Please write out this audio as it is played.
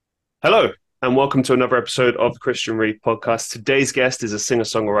Hello, and welcome to another episode of the Christian Reeve podcast. Today's guest is a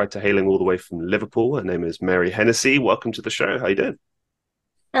singer-songwriter hailing all the way from Liverpool. Her name is Mary Hennessy. Welcome to the show. How you doing?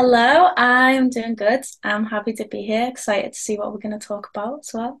 Hello, I'm doing good. I'm happy to be here, excited to see what we're going to talk about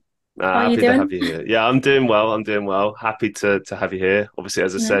as well. How are you Happy to have doing? you here. Yeah, I'm doing well. I'm doing well. Happy to have you here. Obviously,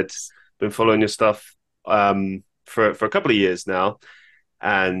 as I said, Nice. been following your stuff for a couple of years now,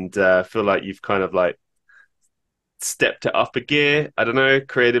 and feel like you've kind of like stepped it up a gear. I don't know,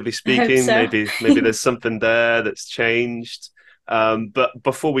 creatively I hope speaking, so. maybe there's something there that's changed. But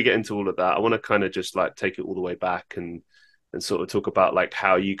before we get into all of that, I want to kind of just like take it all the way back and sort of talk about like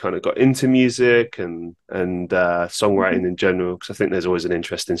how you kind of got into music and songwriting in general, because I think there's always an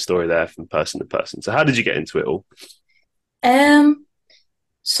interesting story there from person to person. So how did you get into it all? Um,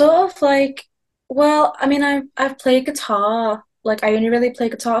 Sort of like, well, I mean, I've played guitar. Like, I only really played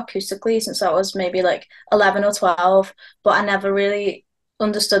guitar acoustically since I was maybe like 11 or 12, but I never really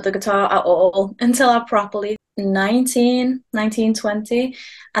understood the guitar at all until I properly 19, 20.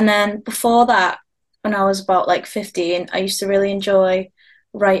 And then before that, when I was about like 15, I used to really enjoy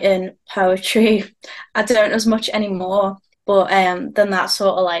writing poetry. I don't as much anymore, but then that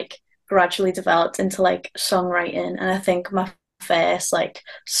sort of like gradually developed into like songwriting. And I think my first like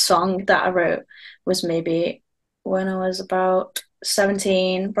song that I wrote was maybe when I was about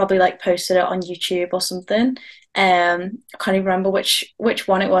 17, probably like posted it on YouTube or something. I can't even remember which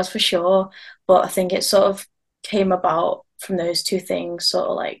one it was for sure, but I think it sort of came about from those two things sort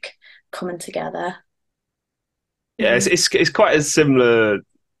of like coming together. Yeah, Mm. it's quite a similar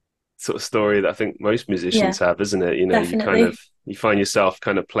sort of story that I think most Yeah, musicians have, isn't it? You know, definitely. you find yourself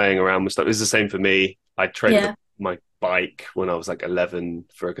kind of playing around with stuff. It was the same for me. I traded Yeah. my bike when I was like 11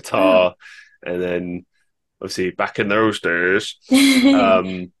 for a Oh. guitar, and then obviously back in those days,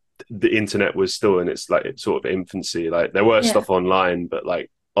 um, the internet was still in its like its sort of infancy. Like there were Yeah. stuff online, but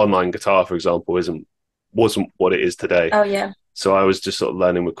like online guitar, for example, wasn't what it is today. Oh yeah. So I was just sort of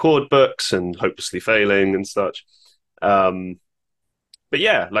learning with chord books and hopelessly failing and such. Um, but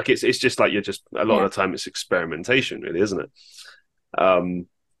yeah, like it's just like you're just a lot Yeah. of the time it's experimentation, really, isn't it? Um,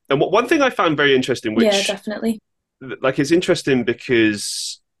 and one thing I found very interesting, Yeah, which definitely. like it's interesting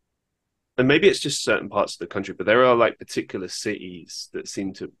because, and maybe it's just certain parts of the country, but there are like particular cities that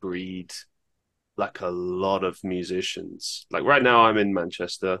seem to breed like a lot of musicians. Like right now, I'm in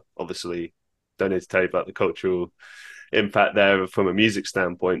Manchester. Obviously, don't need to tell you about the cultural impact there from a music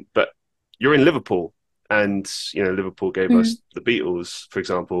standpoint, but you're in Liverpool, and you know Liverpool gave Mm. us the Beatles, for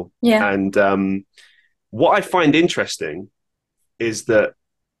example, Yeah. and what I find interesting is that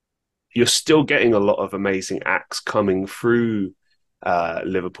you're still getting a lot of amazing acts coming through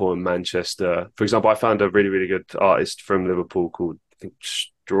Liverpool and Manchester. For example, I found a really, really good artist from Liverpool called, I think,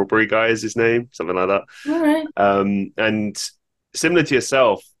 Strawberry Guy is his name, something like that. All right. And similar to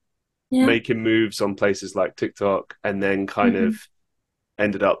yourself, Yeah. making moves on places like TikTok and then kind of Hmm.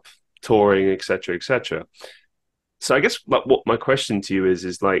 ended up touring, etc., etc. So I guess what my question to you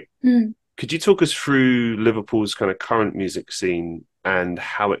is like, Mm. could you talk us through Liverpool's kind of current music scene and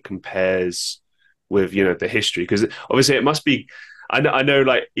how it compares with, you know, the history? Because obviously it must be, I know,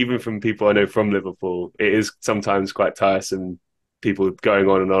 like, even from people I know from Liverpool, it is sometimes quite tiresome, people going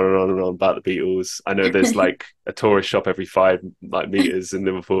on and on and on and on about the Beatles. I know there's like a tourist shop every 5 meters in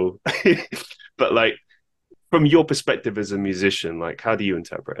Liverpool. But like, from your perspective as a musician, like, how do you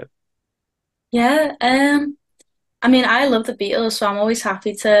interpret it? Yeah. I mean, I love the Beatles, so I'm always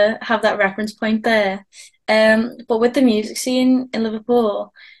happy to have that reference point there. But with the music scene in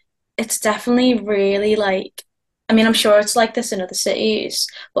Liverpool, it's definitely really like, I mean, I'm sure it's like this in other cities,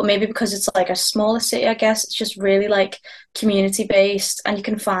 but maybe because it's like a smaller city, I guess it's just really like community based, and you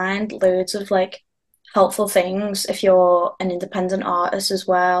can find loads of like helpful things if you're an independent artist as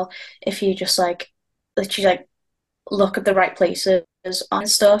well. If you just like literally like look at the right places on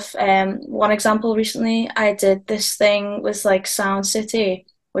stuff. One example recently, I did this thing with like Sound City,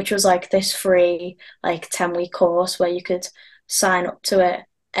 which was like this free like 10-week course where you could sign up to it.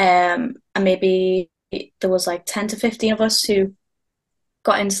 And maybe there was like 10 to 15 of us who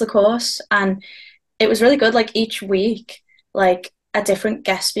got into the course, and it was really good. Like each week, like a different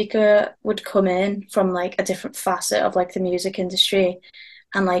guest speaker would come in from like a different facet of like the music industry,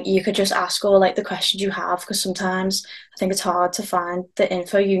 and like you could just ask all like the questions you have, because sometimes I think it's hard to find the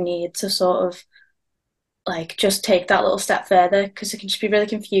info you need to sort of like just take that little step further, because it can just be really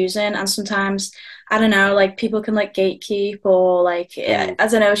confusing. And sometimes I don't know, like people can like gatekeep, or like Mm. I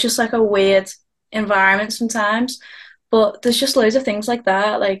don't know, it's just like a weird environment sometimes. But there's just loads of things like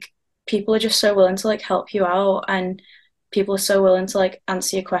that. Like people are just so willing to like help you out, and people are so willing to like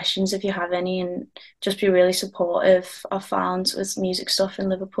answer your questions if you have any, and just be really supportive. I've found with music stuff in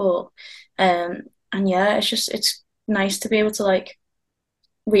Liverpool, and yeah, it's nice to be able to like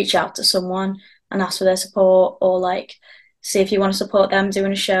reach out to someone and ask for their support, or like see if you want to support them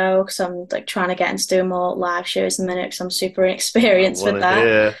doing a show, because I'm like trying to get into doing more live shows in a minute because I'm super I inexperienced want with to that.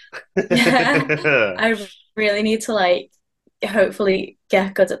 hear. Yeah, I really need to like hopefully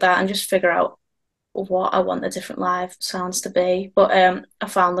get good at that and just figure out what I want the different live sounds to be. But I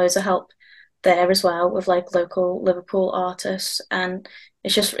found loads of help there as well with like local Liverpool artists, and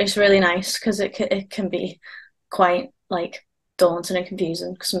it's really nice because it can be quite like daunting and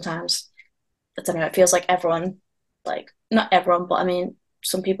confusing because sometimes I don't know, it feels like everyone, like not everyone, but I mean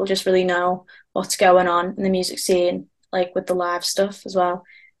some people just really know what's going on in the music scene, like with the live stuff as well.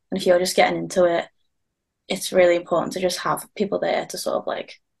 And if you're just getting into it, it's really important to just have people there to sort of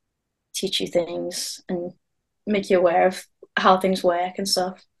like teach you things and make you aware of how things work and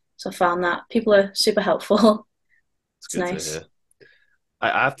stuff. So I found that people are super helpful. It's It's good to nice. hear.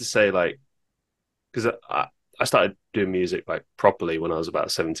 I have to say, like, because I started doing music like properly when I was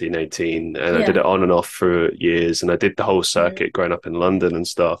about 17, 18, and I did Yeah. it on and off for years, and I did the whole Mm. circuit growing up in London and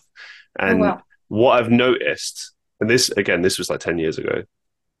stuff. Oh And wow. what I've noticed, and this again, this was like 10 years ago,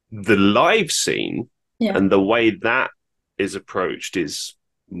 the live scene Yeah. and the way that is approached is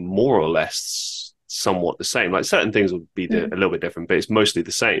more or less somewhat the same. Like certain things will be a Mm. little bit different, but it's mostly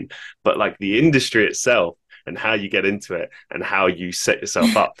the same. But like the industry itself and how you get into it and how you set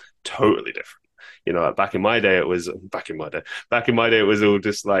yourself up, totally different. You know, like back in my day, it was all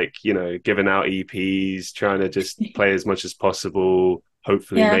just like, you know, giving out EPs, trying to just play as much as possible,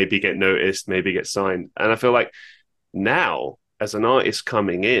 hopefully Yeah. maybe get noticed, maybe get signed. And I feel like now, as an artist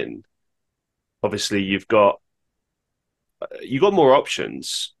coming in, obviously you've got more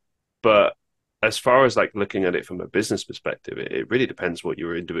options, but as far as like looking at it from a business perspective, it really depends what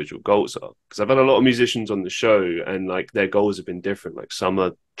your individual goals are. Because I've had a lot of musicians on the show, and like their goals have been different. Like some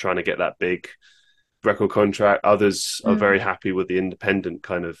are trying to get that big record contract, others are Mm. very happy with the independent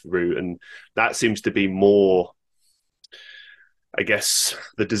kind of route, and that seems to be more, I guess,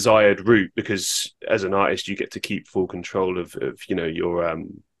 the desired route, because as an artist you get to keep full control of you know your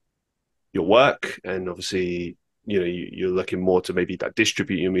work, and obviously you know you're looking more to maybe like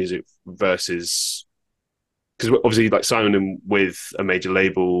distribute your music versus, because obviously like signing with a major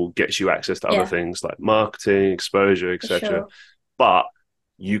label gets you access to other Yeah. things like marketing, exposure, For etc. sure. But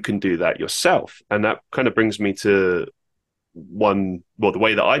you can do that yourself, and that kind of brings me to the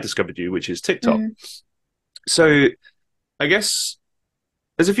way that I discovered you, which is TikTok. Mm. So I guess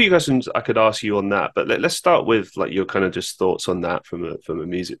there's a few questions I could ask you on that, but let's start with like your kind of just thoughts on that from a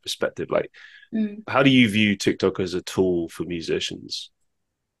music perspective. Like, Mm. how do you view TikTok as a tool for musicians?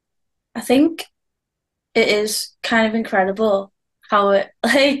 I think it is kind of incredible how it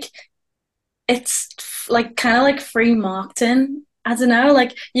like it's like kind of like free marketing. I don't know,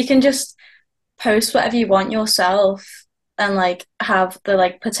 like you can just post whatever you want yourself and like have the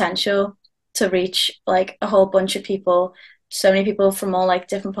like potential to reach like a whole bunch of people, so many people from all like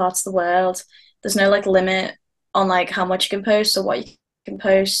different parts of the world. There's no like limit on like how much you can post or what you can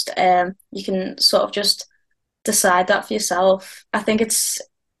post. You can sort of just decide that for yourself. I think it's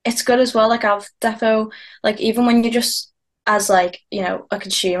good as well. Like I've defo like even when you're just as like, you know, a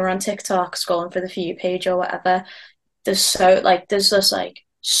consumer on TikTok scrolling for the For You page or whatever, there's just like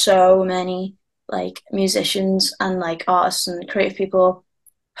so many like musicians and like artists and creative people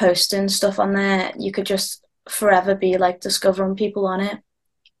posting stuff on there. You could just forever be like discovering people on it.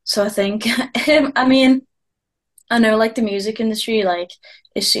 So I think I mean, I know like the music industry like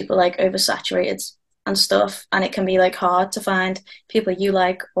is super like oversaturated and stuff, and it can be like hard to find people you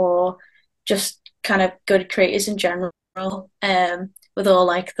like or just kind of good creators in general. With all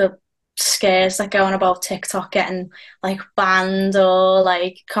like the scares that go on about TikTok getting like banned or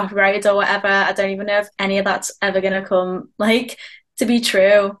like copyrighted or whatever. I don't even know if any of that's ever gonna come like to be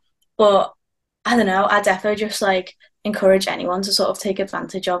true. But I don't know. I definitely just like encourage anyone to sort of take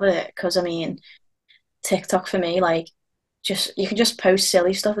advantage of it because I mean TikTok for me, like just you can just post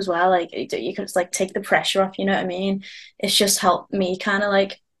silly stuff as well. Like you can just like take the pressure off. You know what I mean? It's just helped me kind of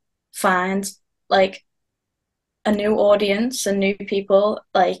like find like a new audience and new people.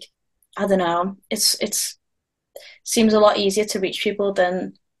 Like I don't know, it's seems a lot easier to reach people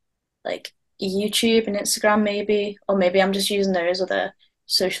than like YouTube and Instagram maybe, or maybe I'm just using those other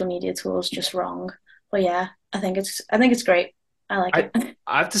social media tools just wrong. But yeah, I think it's great. I like I it.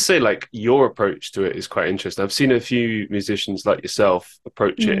 I have to say, like your approach to it is quite interesting. I've seen a few musicians like yourself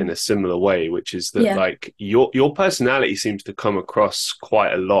approach it in Mm, a similar way, which is that yeah. like your personality seems to come across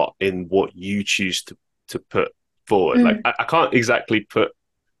quite a lot in what you choose to put forward. Like Mm. I can't exactly put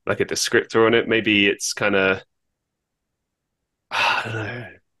like a descriptor on it. Maybe it's kind of I don't know.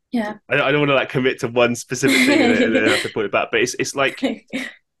 Yeah. I don't want to like commit to one specific thing and then have to put it back. But it's like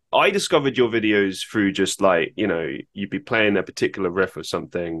I discovered your videos through just like, you'd be playing a particular riff or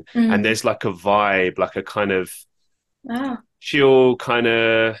something, and Mm. there's like a vibe, like a kind of Oh, chill kind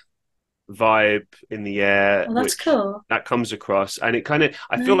of vibe in the air, well, that's which cool. that comes across. And it kind of,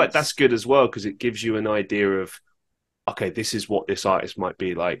 I feel like that's Nice. good as well, because it gives you an idea of, okay, this is what this artist might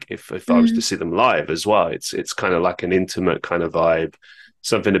be like if I was to Mm. see them live as well. It's kind of like an intimate kind of vibe,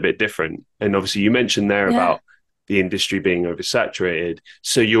 something a bit different. And obviously, you mentioned there Yeah. about the industry being oversaturated,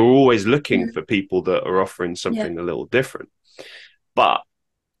 so you're always looking Mm. for people that are offering Yeah. something a little different. But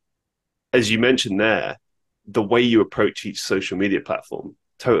as you mentioned there, the way you approach each social media platform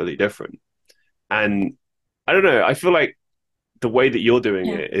totally different. And I don't know, I feel like the way that you're doing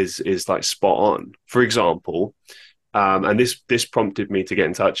Yeah. it is like spot on. For example, and this prompted me to get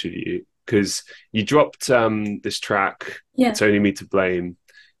in touch with you because you dropped this track, Yeah. "It's Only Me to Blame,"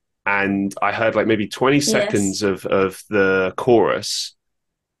 and I heard like maybe 20 Yes. seconds of the chorus,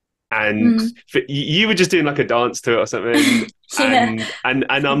 and Mm. you were just doing like a dance to it or something. Yeah. And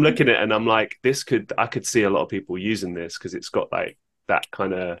I'm looking at it and I'm like, I could see a lot of people using this because it's got like that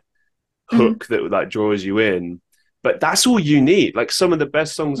kind of Mm. hook that like draws you in. But that's all you need. Like some of the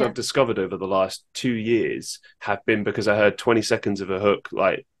best songs I've Yeah. discovered over the last 2 years have been because I heard 20 seconds of a hook,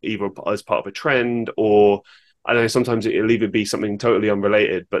 like either as part of a trend or I don't know, sometimes it'll even be something totally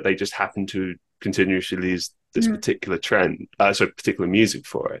unrelated, but they just happen to continuously use this Mm. particular trend, particular music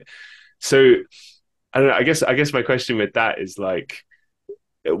for it. So I don't know. I guess my question with that is like,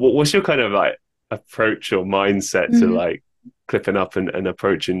 what's your kind of like approach or mindset to Mm. like clipping up and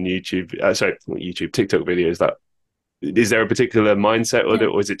approaching YouTube? Sorry, not YouTube, TikTok videos. That is there a particular mindset with Yeah.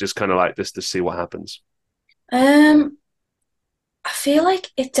 it, or is it just kind of like just to see what happens? Um, I feel like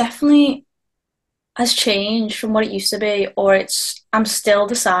it definitely has changed from what it used to be, or I'm still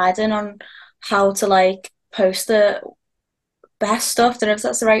deciding on how to like post the best stuff. Don't know if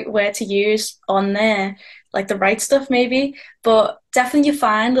that's the right word to use on there, like the right stuff maybe. But definitely you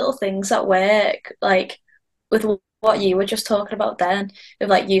find little things that work, like with what you were just talking about then, with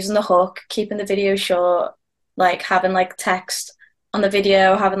like using the hook, keeping the video short, like having like text on the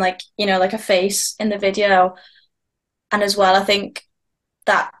video, having like, like a face in the video. And as well, I think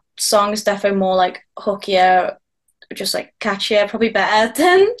that song is definitely more like hookier, just like catchier, probably better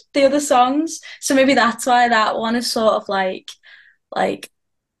than the other songs. So maybe that's why that one is sort of like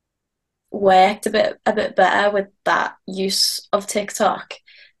worked a bit better with that use of TikTok.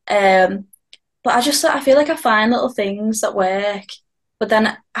 Um, but I feel like I find little things that work, but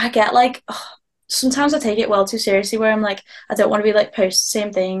then I get like sometimes I take it well too seriously where I'm like I don't want to be like post the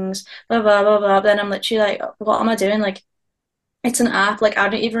same things, blah blah blah blah. But then I'm literally like, what am I doing? Like it's an app. Like I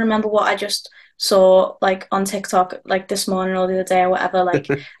don't even remember what I just saw like on TikTok like this morning or the other day or whatever. Like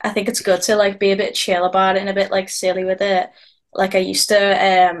I think it's good to like be a bit chill about it and a bit like silly with it. Like I used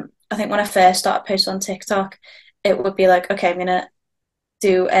to I think when I first started posting on TikTok, it would be like, okay, I'm gonna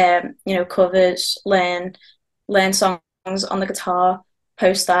do covers, learn songs on the guitar,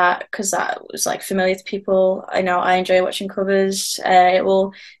 post that because that was like familiar to people. I know I enjoy watching covers.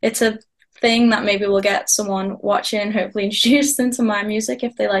 It's a thing that maybe will get someone watching, hopefully introduce them to my music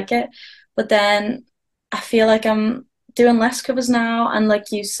if they like it. But then I feel like I'm doing less covers now, and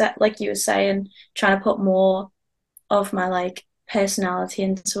like you were saying, trying to put more of my like personality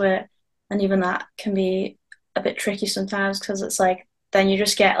into it, and even that can be a bit tricky sometimes because it's like then you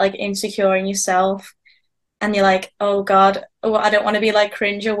just get like insecure in yourself and you're like, oh God, oh, I don't want to be like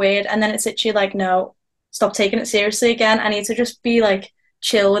cringe or weird. And then it's literally like, no, stop taking it seriously again. I need to just be like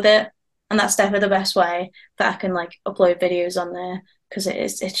chill with it. And that's definitely the best way that I can like upload videos on there because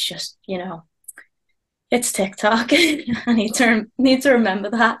it's just, it's TikTok. I need to remember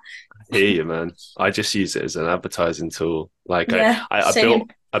that. I hear you, man. I just use it as an advertising tool. Like Yeah, I built same.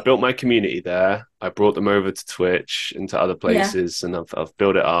 I built my community there. I brought them over to Twitch and to other Yeah. places, and I've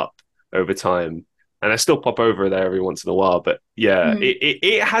built it up over time. And I still pop over there every once in a while. But yeah, Mm,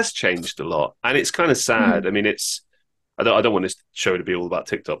 it has changed a lot, and it's kind of sad. mm, I mean, I don't want this show to be all about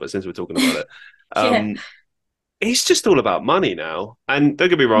TikTok, but since we're talking about it, yeah. um, it's just all about money now. And don't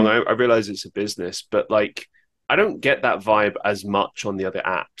get me wrong, Mm, I realize it's a business, but like I don't get that vibe as much on the other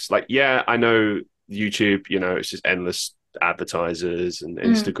apps. Like, yeah, I know YouTube, it's just endless advertisers and mm,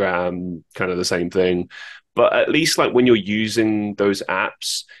 Instagram, kind of the same thing. But at least like when you're using those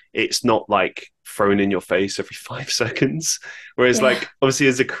apps, it's not like thrown in your face every 5 seconds. Whereas yeah. like obviously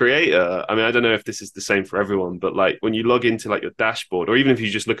as a creator, I mean, I don't know if this is the same for everyone, but like when you log into like your dashboard, or even if you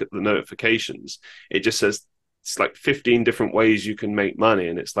just look at the notifications, it just says it's like 15 different ways you can make money,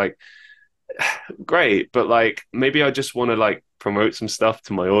 and it's like great, but like maybe I just want to like promote some stuff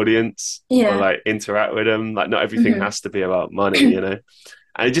to my audience or Yeah. like interact with them. Like not everything Hmm. has to be about money, you know.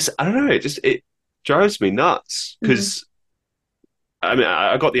 And it just I don't know, it drives me nuts Hmm. because I mean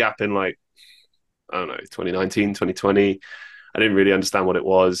I got the app in like I don't know 2019, 2020. I didn't really understand what it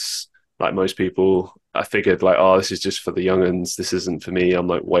was. Like most people, I figured like, oh, this is just for the younguns. This isn't for me. I'm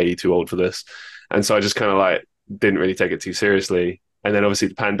like way too old for this, and so I just kind of like didn't really take it too seriously. And then obviously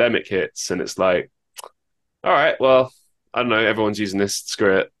the pandemic hits, and it's like, all right, well, I don't know. Everyone's using this.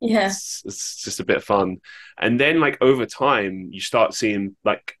 Screw it. Yeah. It's just a bit of fun. And then like over time, you start seeing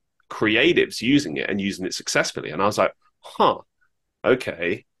like creatives using it and using it successfully. And I was like, huh,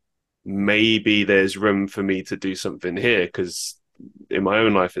 okay, maybe there's room for me to do something here because in my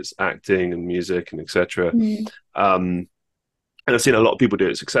own life it's acting and music and etc. Mm. And I've seen a lot of people do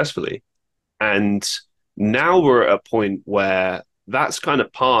it successfully. And now we're at a point where that's kind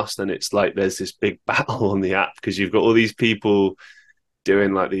of past, and it's like there's this big battle on the app because you've got all these people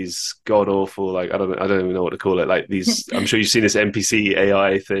doing like these god awful, like I don't even know what to call it, like these. I'm sure you've seen this NPC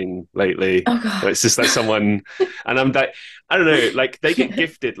AI thing lately, Oh where it's just like someone, and I'm like, I don't know, like they get God.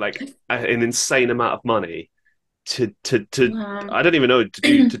 gifted like an insane amount of money to Um, I don't even know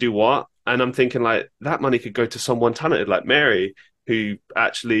to do what. And I'm thinking like that money could go to someone talented like Mary, who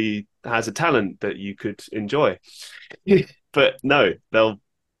actually has a talent that you could enjoy. But no, they'll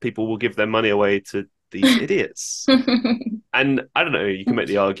people will give their money away to these idiots. And I don't know, you can make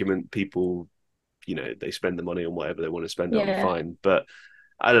the argument people, they spend the money on whatever they want to spend it on, yeah. fine. But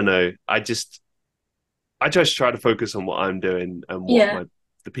I don't know. I just try to focus on what I'm doing and what Yeah.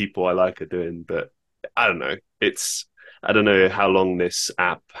 the people I like are doing. But I don't know. I don't know how long this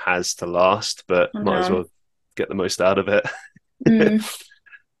app has to last, but I might as know. well get the most out of it. Mm,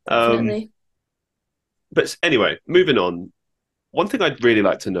 um, definitely. but anyway, moving on. One thing I'd really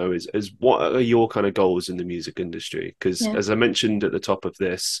like to know is what are your kind of goals in the music industry? Because Yeah. as I mentioned at the top of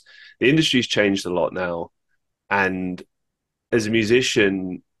this, the industry's changed a lot now, and as a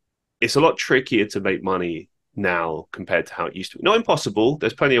musician, it's a lot trickier to make money now compared to how it used to be. Not impossible.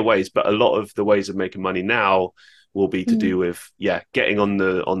 There's plenty of ways, but a lot of the ways of making money now will be to do Mm, with getting on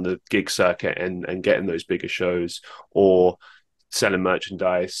the gig circuit and getting those bigger shows or selling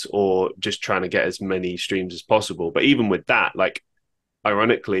merchandise or just trying to get as many streams as possible. But even with that, like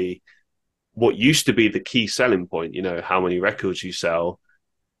ironically, what used to be the key selling point, how many records you sell,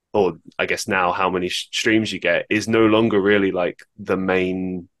 or I guess now how many streams you get, is no longer really like the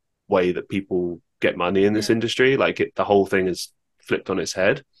main way that people get money in this yeah. industry. Like the whole thing is flipped on its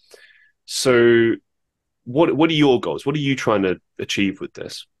head. So, what are your goals? What are you trying to achieve with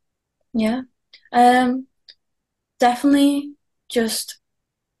this? Yeah. Um, definitely just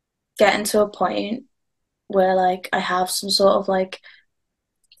getting to a point where like I have some sort of like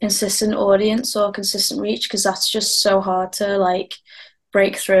consistent audience or consistent reach because that's just so hard to like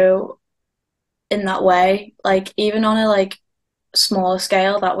break through in that way. Like even on a like smaller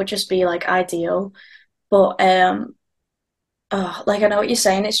scale, that would just be like ideal. But oh, like I know what you're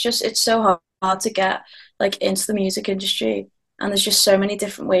saying. It's so hard to get like into the music industry, and there's just so many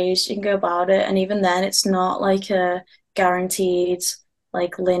different ways you can go about it. And even then, it's not like a guaranteed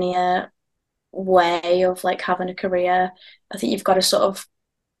like linear way of like having a career. I think you've got to sort of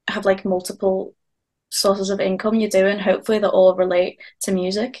have like multiple sources of income you're doing. Hopefully, that all relate to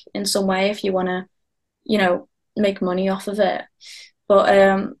music in some way if you want to, you know, make money off of it. But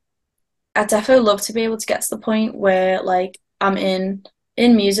I definitely love to be able to get to the point where like I'm in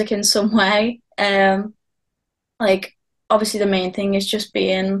music in some way. Like obviously the main thing is just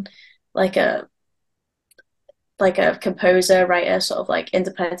being like a like a composer, writer, sort of like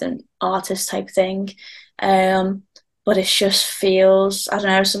independent artist type thing. Um, but it just feels, I don't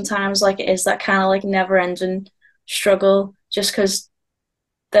know, sometimes like it is that kind of like never ending struggle just because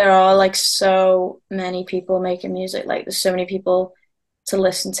there are like so many people making music, like there's so many people to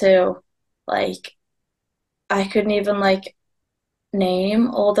listen to. Like I couldn't even like name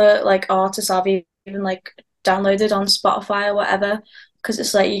all the like artists I've even like downloaded on Spotify or whatever because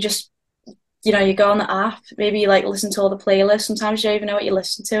it's like you go on the app, maybe you like listen to all the playlists. Sometimes you don't even know what you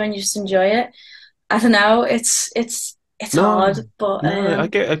listen to and you just enjoy it. I don't know. It's hard, No, but no, I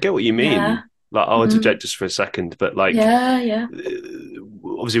get what you yeah, mean. Like, I'll mm, interject just for a second, but like, yeah, yeah.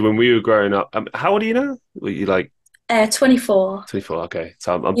 obviously, when we were growing up, how old are you now? Were you like 24. 24? Okay,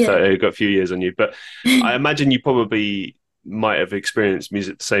 so I'm Yeah, 30. I've got a few years on you, but I imagine you probably might have experienced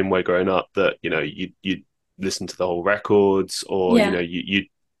music the same way growing up. That you listen to the whole records, or yeah,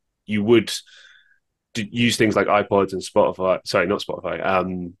 you would use things like iPods and Spotify. Sorry, not Spotify.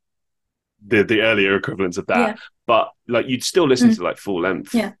 the earlier equivalents of that. Yeah. But like you'd still listen Mm. to like full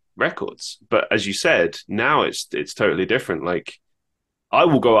length Yeah. records. But as you said, now it's totally different. Like I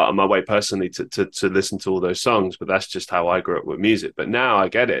will go out of my way personally to listen to all those songs, but that's just how I grew up with music. But now I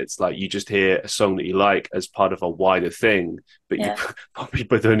get it. It's like you just hear a song that you like as part of a wider thing, but you Yeah.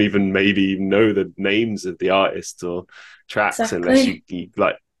 people don't even maybe even know the names of the artists or tracks unless Exactly. you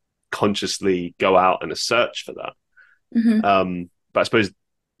like consciously go out and a search for that. Hmm. But I suppose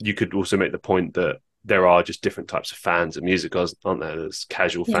you could also make the point that there are just different types of fans of music, aren't there? There's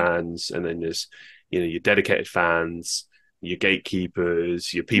casual Yeah. fans, and then there's your dedicated fans, your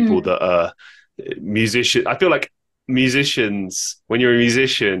gatekeepers, your people Mm. that are musicians. I feel like musicians, when you're a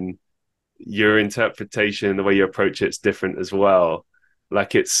musician, your interpretation, the way you approach it's different as well.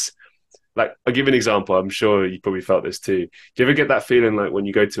 Like it's like I'll give you an example. I'm sure you probably felt this too. Do you ever get that feeling like when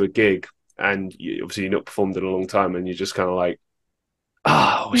you go to a gig and obviously you've not performed in a long time and you're just kind of like,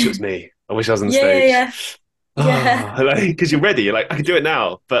 I wish it was me. I wish I was on the Yeah. stage. Yeah. Yeah. Like because you're ready. You're like, I can do it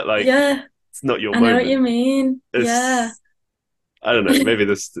now, but like Yeah. it's not your I know what you moment. mean. Yeah. It's I don't know. Maybe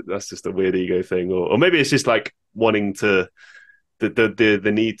that's just a weird ego thing, or maybe it's just like wanting to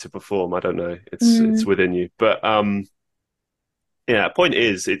the need to perform. I don't know. It's Mm. within you, but yeah. Point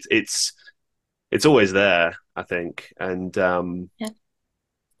is, it's always there. I think, and Yeah.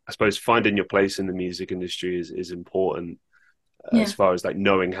 I suppose finding your place in the music industry is important as Yeah. far as like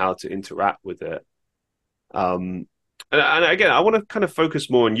knowing how to interact with it. Um, and again, I want to kind of focus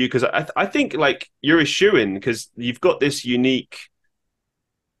more on you because I think like you're a shoe in because you've got this unique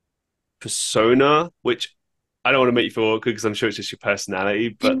persona, which I don't want to make you feel awkward because I'm sure it's just your personality,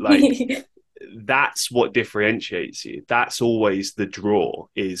 but like that's what differentiates you. That's always the draw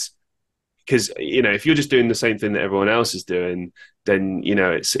is because if you're just doing the same thing that everyone else is doing, then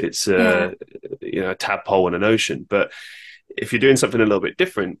it's Yeah. a tadpole in an ocean. But if you're doing something a little bit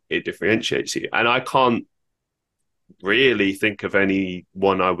different, it differentiates you. And I can't really think of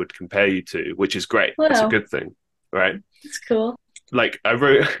anyone I would compare you to, which is great. That's a Well, good thing, right? it's cool. Like I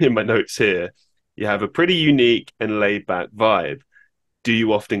wrote in my notes here, you have a pretty unique and laid back vibe. Do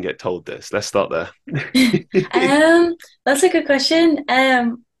you often get told this? Let's start there. Um, that's a good question.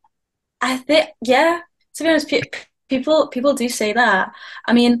 I think, yeah, to be honest, people do say that.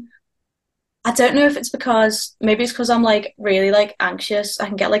 I mean, I don't know if it's because maybe it's because I'm like really like anxious. I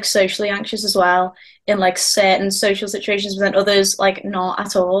can get like socially anxious as well in like certain social situations, but then others like not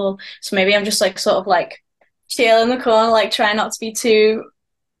at all. So maybe I'm just like sort of like chill in the corner, like trying not to be too,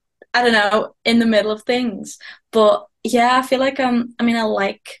 I don't know, in the middle of things. But yeah, I feel like I mean, I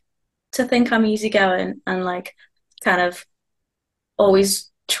like to think I'm easygoing and like kind of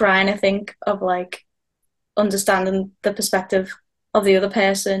always trying to think of like understanding the perspective of the other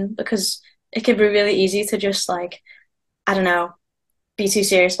person because it can be really easy to just like, I don't know, be too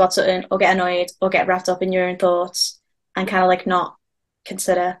serious about something or get annoyed or get wrapped up in your own thoughts and kind of like not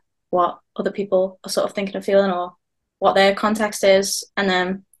consider what other people are sort of thinking or feeling or what their context is. And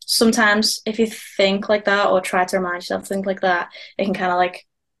then sometimes if you think like that or try to remind yourself think like that, it can kind of like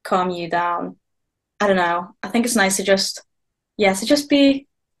calm you down. I don't know. I think it's nice to just to just be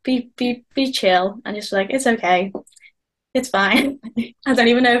chill and just like it's okay. It's fine. I don't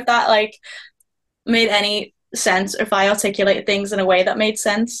even know if that like made any sense or if I articulated things in a way that made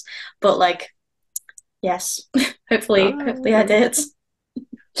sense. But like, yes, hopefully I Ah. did.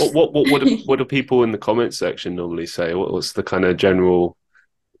 What do people in the comments section normally say? What's the kind of general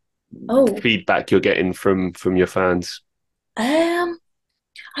Oh, feedback you're getting from your fans? I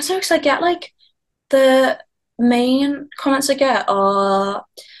suppose I get like the main comments I get are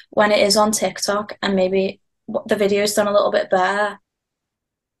when it is on TikTok and maybe the video's done a little bit better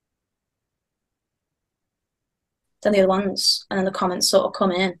than the other ones, and then the comments sort of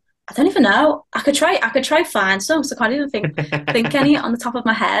come in. I don't even know. I could try find some, so I can't even think any on the top of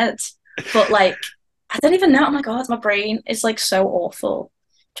my head. But like, I don't even know. Oh my god, my brain is like so awful.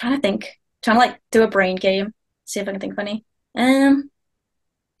 Trying to think, trying to like do a brain game, see if I can think of any. Um,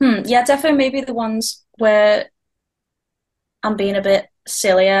 yeah, definitely maybe the ones where I'm being a bit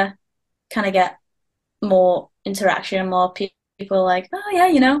sillier, kind of get more interaction, more people like, oh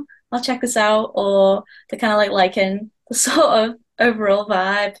yeah, I'll check this out, or they're kind of like liking the sort of overall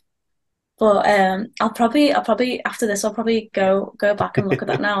vibe. But I'll probably after this I'll probably go back and look at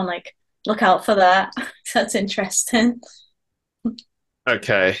that now and like look out for that. That's interesting.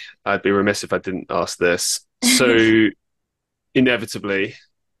 Okay, I'd be remiss if I didn't ask this. So inevitably,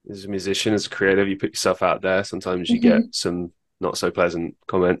 as a musician, as a creative, you put yourself out there. Sometimes you get Mhm. some not so pleasant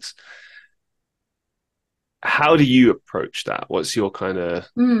comments. How do you approach that? What's your kind of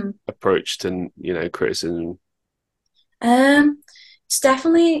Mm. approach to criticism? Um, it's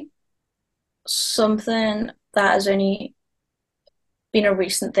definitely. something that has only been a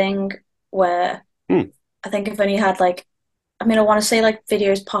recent thing where Hmm. I think I've only had like, I mean, I want to say like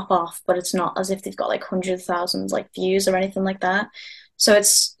videos pop off, but it's not as if they've got like hundreds of thousands like views or anything like that. So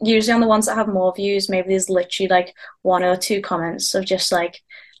it's usually on the ones that have more views, maybe there's literally like one or two comments of just like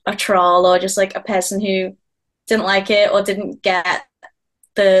a troll or just like a person who didn't like it or didn't get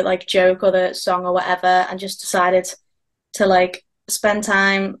the like joke or the song or whatever and just decided to like spend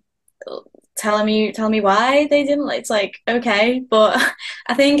time telling me why they didn't. It's like okay, but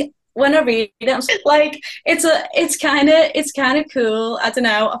I think when I read it, I'm like it's kind of cool. I don't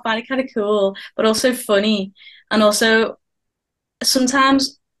know. I find it kind of cool, but also funny, and also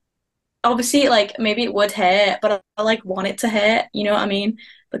sometimes obviously like maybe it would hurt, but I like want it to hurt. You know what I mean?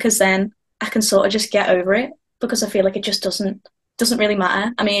 Because then I can sort of just get over it because I feel like it just doesn't really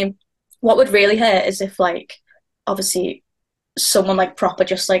matter. I mean, what would really hurt is if like obviously someone like proper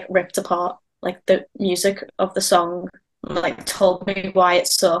just like ripped apart like the music of the song and like told me why it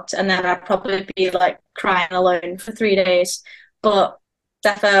sucked and then I'd probably be like crying alone for 3 days. But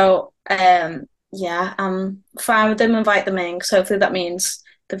defo yeah, I'm fine with them, invite them in because hopefully that means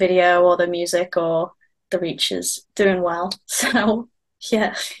the video or the music or the reach is doing well. So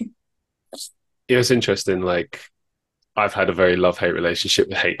yeah. Yeah, it's interesting. Like I've had a very love-hate relationship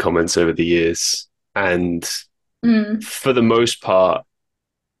with hate comments over the years, and Mm, for the most part,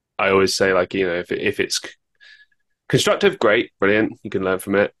 I always say like if it's constructive, great, brilliant, you can learn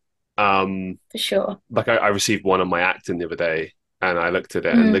from it. Um, for sure. like I received one on my acting the other day, and I looked at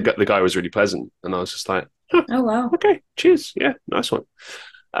it, and Mm. the guy was really pleasant, and I was just like, huh, Oh wow. okay, cheers, yeah, nice one.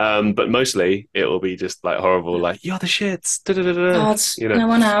 But mostly it will be just like horrible, like you're the shits, da, da, da, da, Oh, it's you know. no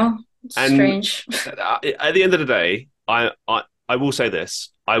one know. It's And strange. at the end of the day, I will say this: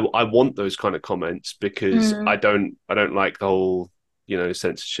 I want those kind of comments because Mm, I don't like the whole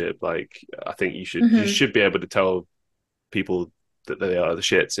censorship. Like I think you mm-hmm. should be able to tell people that they are the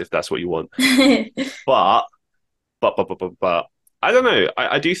shits if that's what you want. But but I don't know.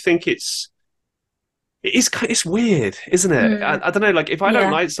 I do think it's weird, isn't it? Mm, I don't know. Like if I don't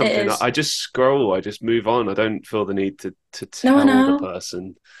yeah, like it something, is. I just scroll. I just move on. I don't feel the need to No, I tell the know.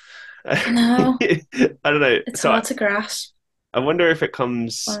 person. I know. I don't know. It's So hard to grasp. I wonder if it It's one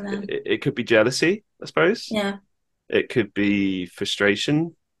comes. of them. It could be jealousy, I suppose. Yeah. It could be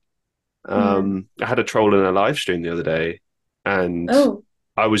frustration. Mm. I had a troll in a live stream the other day, and Oh,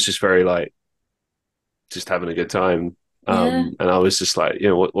 I was just very like just having a good time. yeah. And I was just like,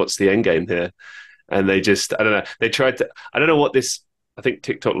 what's the end game here? And they just, I don't know, they tried to, I don't know what this, I think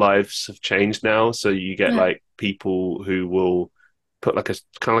TikTok lives have changed now. So you get Yeah. like people who will put like a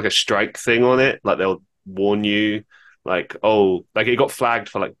kind of like a strike thing on it. Like they'll warn you, like, oh, like it got flagged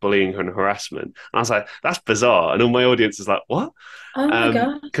for like bullying and harassment. And I was like, that's bizarre. And all my audience is like, what? Oh my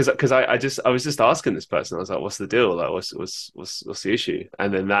God. Because I was just asking this person, I was like, what's the deal? Like, what's the issue?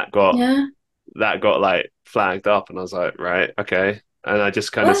 And then Yeah. that got like flagged up, and I was like, right, okay. And I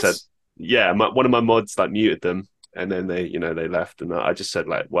just kind of said, What? yeah, one of my mods like muted them, and then they left, and I just said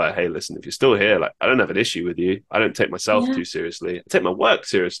like, well, hey, listen, if you're still here, like, I don't have an issue with you. I don't take myself Yeah. too seriously. I take my work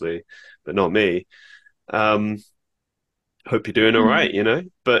seriously, but not me. Um, hope you're doing all right,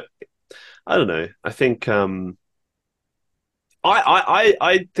 Mm. But I don't know. I think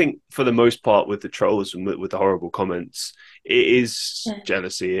I think for the most part with the trolls and with the horrible comments, it is Yeah.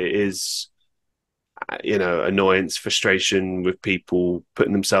 jealousy. It is annoyance, frustration with people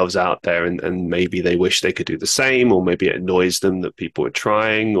putting themselves out there, and maybe they wish they could do the same, or maybe it annoys them that people are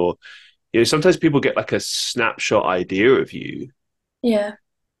trying, or sometimes people get like a snapshot idea of you, Yeah.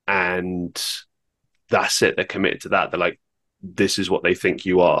 and that's it. They're committed to that. They're like, this is what they think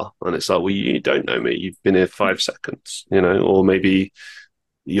you are, and it's like, well, you don't know me. You've been here 5 seconds, or maybe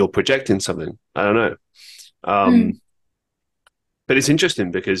you're projecting something. I don't know. Mm. But it's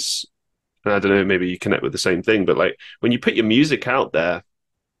interesting because and I don't know, maybe you connect with the same thing, but like when you put your music out there,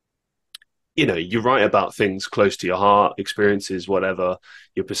 you write about things close to your heart, experiences, whatever,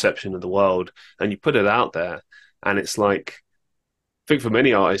 your perception of the world, and you put it out there. And it's like, I think for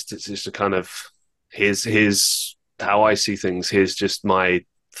many artists, it's just a kind of, here's how I see things. Here's just my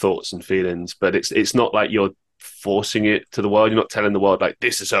thoughts and feelings. But it's not like you're forcing it to the world. You're not telling the world like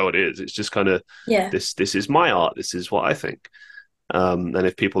this is how it is. It's just kind of Yeah. this is my art. This is what I think. And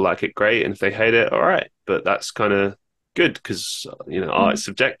if people like it, great. And if they hate it, all right. But that's kind of good because art Mm. is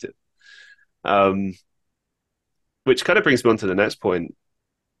subjective. Um, which kind of brings me on to the next point.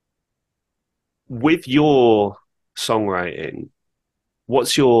 With your songwriting,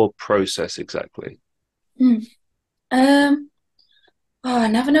 what's your process exactly? Mm. Um. Oh, I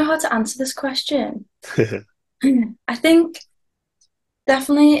never know how to answer this question. I think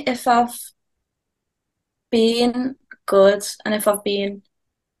definitely if I've being good, and if I've been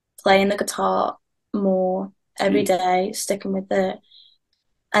playing the guitar more every Mm, day, sticking with it,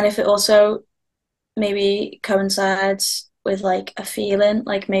 and if it also maybe coincides with like a feeling,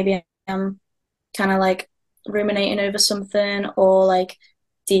 like maybe I'm kind of like ruminating over something or like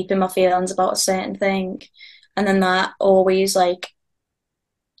deep in my feelings about a certain thing, and then that always like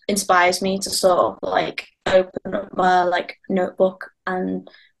inspires me to sort of like open up my like notebook and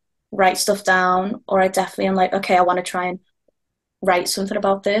write stuff down, or I definitely am like, okay, I want to try and write something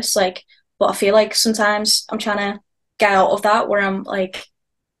about this. Like, but I feel like sometimes I'm trying to get out of that where I'm like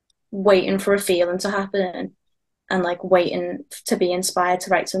waiting for a feeling to happen and like waiting to be inspired to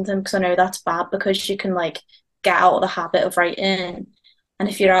write something because I know that's bad because you can like get out of the habit of writing. And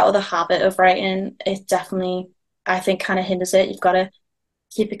if you're out of the habit of writing, it definitely, I think, kind of hinders it. You've got to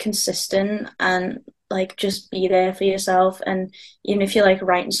keep it consistent and like just be there for yourself. And even if you're like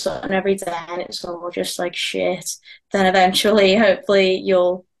writing something every day and it's all just like shit, then eventually, hopefully,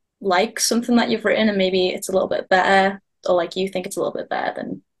 you'll like something that you've written and maybe it's a little bit better, or like you think it's a little bit better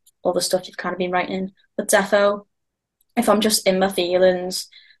than all the stuff you've kind of been writing. But defo, if I'm just in my feelings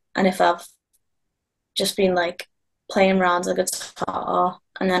and if I've just been like playing around the guitar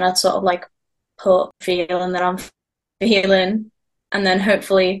and then I'd sort of like put feeling that I'm feeling and then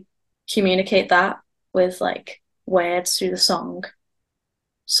hopefully communicate that with like words through the song.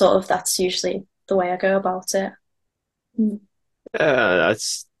 Sort of that's usually the way I go about it. Mm. yeah,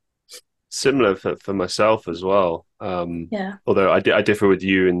 that's similar for myself as well. Yeah. Although I differ with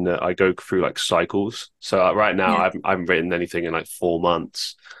you in that I go through like cycles. So right now Yeah. I haven't written anything in like 4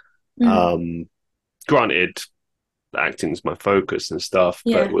 months. Mm. Um, Granted, acting's my focus and stuff,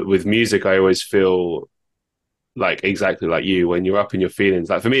 but Yeah. with music, I always feel like exactly like you when you're up in your feelings.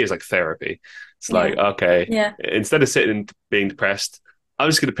 Like for me, it's like therapy. It's like Yeah. okay, Yeah. instead of sitting and being depressed, I'm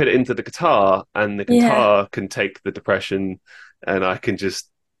just going to put it into the guitar, and the Yeah. guitar can take the depression, and I can just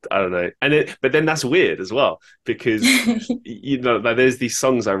I don't know. And it, but then that's weird as well because you know like there's these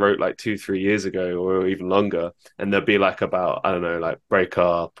songs I wrote like 2 3 years ago or even longer, and they'll be like about I don't know like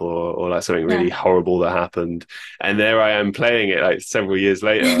breakup or like something really Yeah. horrible that happened, and there I am playing it like several years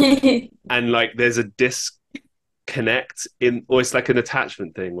later, and like there's a disconnect in, or it's like an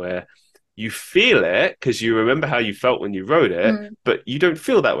attachment thing where you feel it because you remember how you felt when you wrote it, Mm. but you don't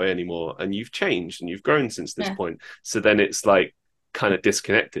feel that way anymore, and you've changed and you've grown since this Yeah. point. So then it's like kind of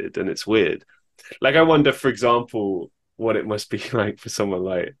disconnected, and it's weird. Like I wonder, for example, what it must be like for someone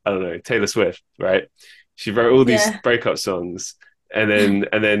like I don't know Taylor Swift, right? She wrote all these Yeah. breakup songs, and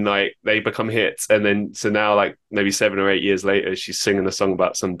then like they become hits, and then so now like maybe 7 or 8 years later, she's singing a song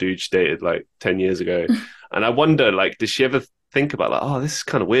about some dude she dated like 10 years ago, and I wonder like, does she ever think about like, oh, this is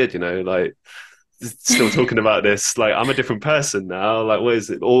kind of weird, like still talking about this, like I'm a different person now, like what is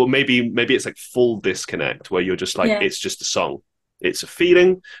it? Or maybe it's like full disconnect where you're just like Yeah. it's just a song, it's a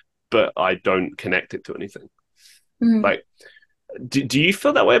feeling, but I don't connect it to anything. Mm. Like, do you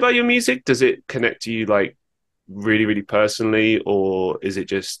feel that way about your music? Does it connect to you like really, really personally, or is it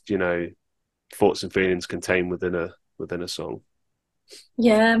just thoughts and feelings contained within a song?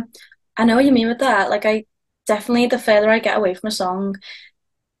 Yeah. I know what you mean with that. Like I definitely the further I get away from a song,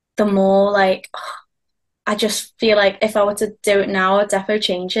 the more like I just feel like if I were to do it now, I'd definitely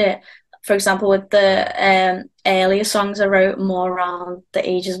change it. For example, with the earlier songs I wrote more around the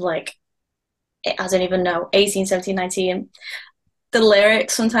ages of like I don't even know, 18, 17, 19. The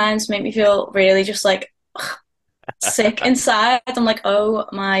lyrics sometimes make me feel really just like sick inside. I'm like, oh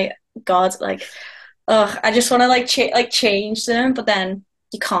my God, like I just want to like change them, but then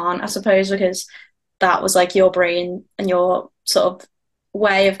you can't, I suppose, because that was like your brain and your sort of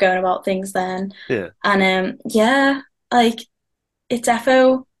way of going about things then. Yeah. And yeah, like it's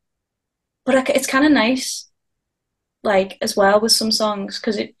defo, but it's kind of nice, like as well with some songs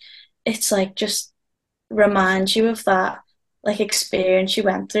because it's like just reminds you of that like experience you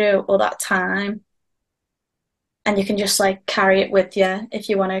went through or that time, and you can just like carry it with you if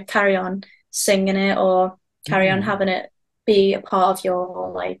you want to carry on singing it or carry on Mm. having it be a part of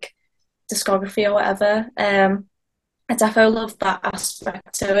your like discography or whatever. I definitely love that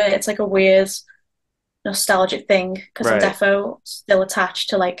aspect to it. It's like a weird nostalgic thing because I'm Right. defo still attached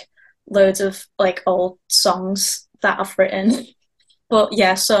to like loads of like old songs that I've written. But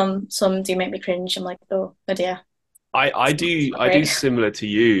yeah, some do make me cringe. I'm like, oh dear, I it's do not I do great. similar to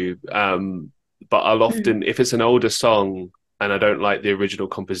you, but I'll Mm, often if it's an older song and I don't like the original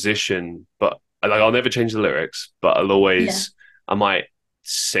composition, but like I'll never change the lyrics, but yeah. I might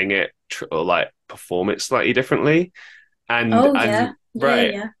sing it or like perform it slightly differently, and Oh and yeah. Yeah,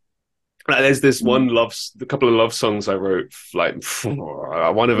 right, yeah. Like, there's this Mm. a couple of love songs I wrote, like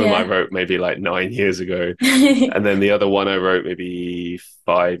one of them I Yeah. wrote maybe like 9 years ago, and then the other one I wrote maybe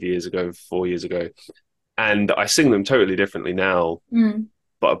 5 years ago, 4 years ago, and I sing them totally differently now. Mm.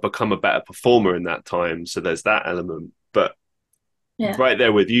 But I've become a better performer in that time, so there's that element. But Yeah, right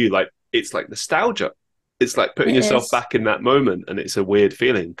there with you, like it's like nostalgia. It's like putting it yourself is. back in that moment, and it's a weird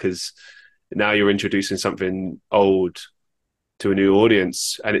feeling because now you're introducing something old to a new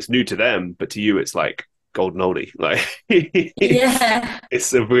audience, and it's new to them, but to you, it's like golden oldie. Like Yeah,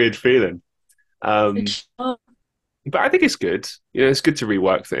 it's a weird feeling. for Um, sure. but I think it's good. You know, it's good to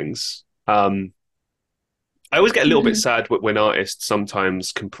rework things. I always get a little bit Hmm. sad when artists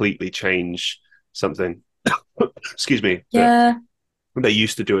sometimes completely change something. Excuse me, that Yeah. they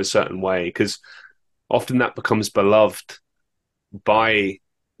used to do a certain way because often that becomes beloved by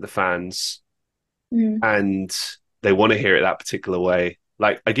the fans Mm. and they want to hear it that particular way.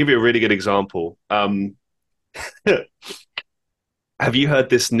 Like, I give you a really good example. Have you heard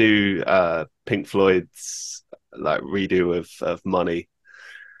this new Pink Floyd's like redo of Money?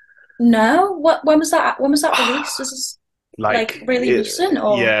 No, what? When was that released? Was this like Like, really recent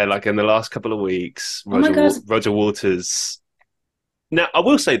or? yeah, like in the last couple of weeks, Oh my God. Roger Waters. Now, I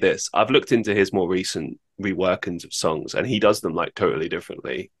will say this: I've looked into his more recent reworkings of songs, and he does them like totally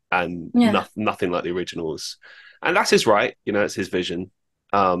differently, and Yeah. nothing like the originals. And that's his right, you know, it's his vision.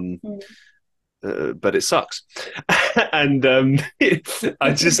 Um, Mm. but it sucks. And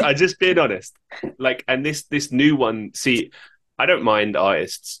I just being honest, like, and this new one. See, I don't mind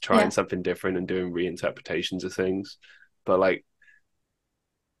artists trying Yeah. something different and doing reinterpretations of things, but like,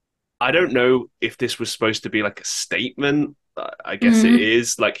 I don't know if this was supposed to be like a statement. I guess it Mm.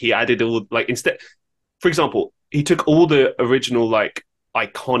 is. Like, he added all like instead, for example, he took all the original like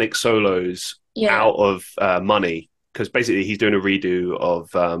iconic solos Yeah. out of Money because basically he's doing a redo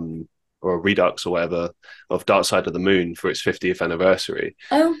of or a redux or whatever of Dark Side of the Moon for its 50th anniversary.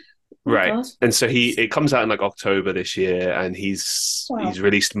 Oh my Right. God. And so he it comes out in like October this year, and he's Wow.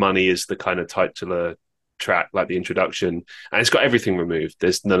 released Money as the kind of titular track, like the introduction, and it's got everything removed.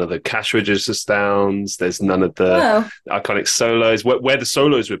 There's none of the cash register sounds. There's none of the Wow. iconic solos. Where the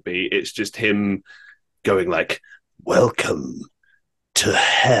solos would be, it's just him going like, "Welcome to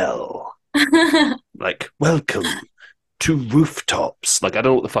hell," like "Welcome to rooftops." Like, I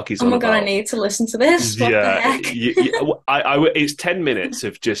don't know what the fuck he's Oh on my God, I about. need to listen to this. What the Yeah, heck? it's 10 minutes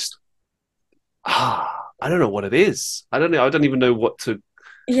of just I don't know what it is. I don't know. I don't even know what to.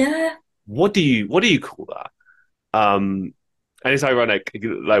 Yeah. What do you call that? And it's ironic,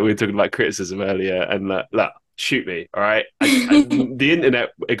 like we were talking about criticism earlier, and like, shoot me, all right. The internet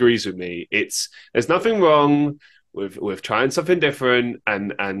agrees with me. It's there's nothing wrong with trying something different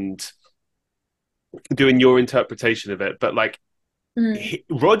and doing your interpretation of it. But like Mm.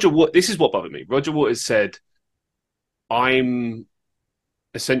 This is what bothered me. Roger Waters said, "I'm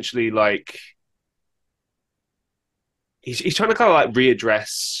essentially like." He's trying to kind of like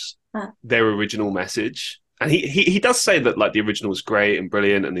readdress Ah. their original message. And he does say that like the original is great and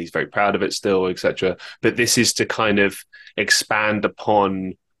brilliant and he's very proud of it still, etc. But this is to kind of expand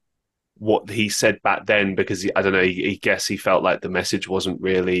upon what he said back then because I don't know, he guess he felt like the message wasn't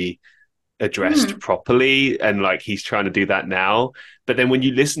really addressed Mm. properly and like he's trying to do that now. But then when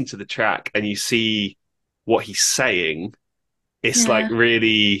you listen to the track and you see what he's saying, it's like Yeah.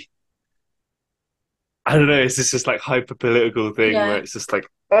 really I don't know, it's just like hyper political thing where Yeah. it's just like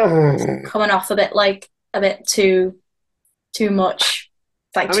oh. Coming off a bit like a bit too much,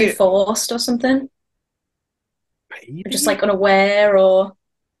 like I too mean, forced or something. Or just maybe. like unaware or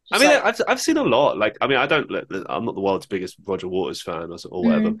I just mean, like I've seen a lot. Like, I mean, I'm not the world's biggest Roger Waters fan or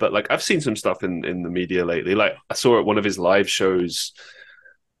whatever, mm, but like, I've seen some stuff in the media lately. Like, I saw at one of his live shows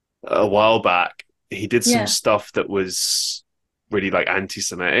a while back. He did some yeah. stuff that was really like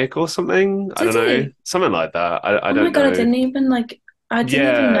anti-Semitic or something. I Did don't know, he? something like that. I Oh my don't God, know. I didn't even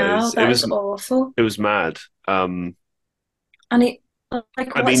Yeah, know. it That is awful. it was mad. And he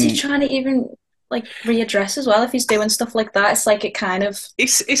like I what is he mean, trying to even like readdress as well if he's doing stuff like that? It's like it kind of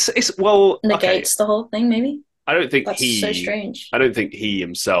it's well, okay. negates the whole thing, maybe. I don't think That's so he strange. I don't think he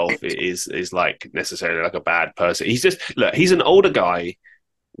himself is like necessarily like a bad person. He's just look, he's an older guy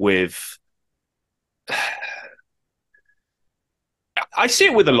with I see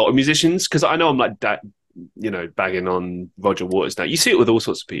it with a lot of musicians because I know I'm like that you know bagging on Roger Waters now. You see it with all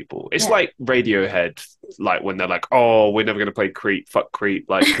sorts of people. It's Yeah. like Radiohead like when they're like, "Oh, we're never going to play Creep, fuck Creep,"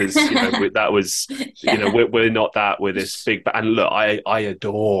 like cuz you know that was you know Yeah. we're not that with this big and look, I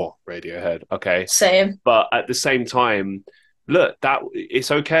adore Radiohead, okay? Same. But at the same time, look, that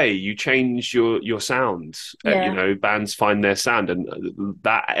it's okay. You change your sound. You Yeah. know, bands find their sound, and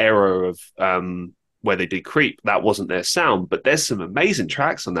that era of where they did Creep, that wasn't their sound. But there's some amazing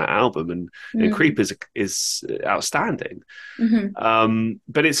tracks on that album, and Creep Mm. is outstanding. Hmm.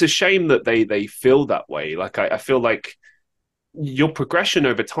 But it's a shame that they feel that way. Like I feel like your progression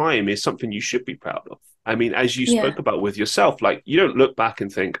over time is something you should be proud of. I mean, as you Yeah. spoke about with yourself, like you don't look back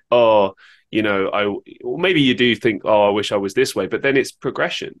and think, oh, you know, or maybe you do think, oh, I wish I was this way, but then it's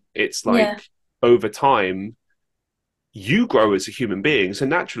progression. It's like Yeah. over time, you grow as a human being, so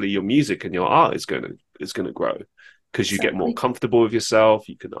naturally your music and your art is going to grow because you get more Exactly. comfortable with yourself,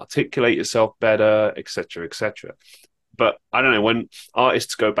 you can articulate yourself better, etc., etc. But I don't know when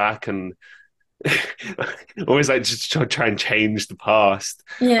artists go back and always like just try and change the past.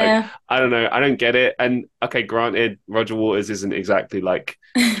 Like Yeah. I don't know, I don't get it. And okay, granted, Roger Waters isn't exactly like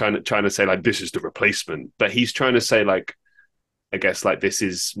trying to say like this is the replacement, but he's trying to say like I guess like this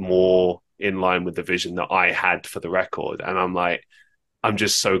is more in line with the vision that I had for the record. And I'm like, I'm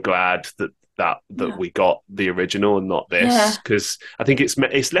just so glad that Yeah. we got the original and not this Yeah. because I think it's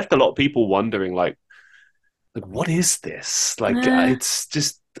left a lot of people wondering like what is this? Like Uh, it's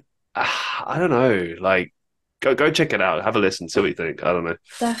just I don't know. Like go check it out. Have a listen. See what you think. I don't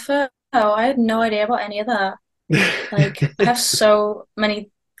Defo. I had no idea about any of that. know. Like, I have so many.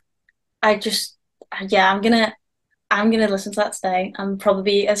 I just, yeah, I'm gonna listen to that today. I'm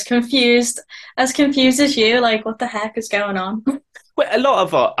probably as confused as you. Like, what the heck is going on? Well, a lot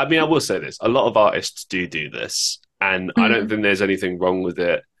of art. I mean, I will say this: a lot of artists do this, and I don't Mm, think there's anything wrong with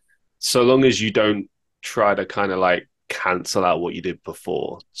it, so long as you don't try to kind of like cancel out what you did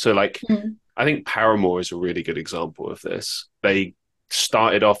before. So, like, mm, I think Paramore is a really good example of this. They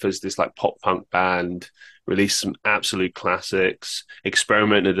started off as this like pop punk band, released some absolute classics,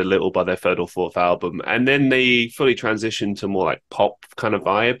 experimented a little by their third or fourth album, and then they fully transitioned to more like pop kind of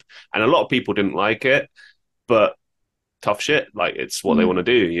vibe. And a lot of people didn't like it, but tough shit. Like it's what they want mm, to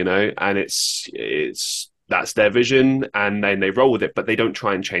do, you know, and it's that's their vision, and then they roll with it. But they don't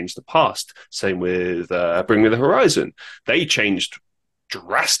try and change the past. Same with Bring Me the Horizon. They changed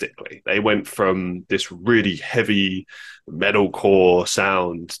drastically. They went from this really heavy metalcore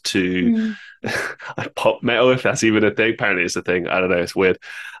sound to mm. pop metal, if that's even a thing. Apparently, it's a thing. I don't know. It's weird.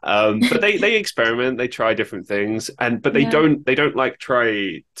 But they experiment. They try different things, and but Yeah, they don't like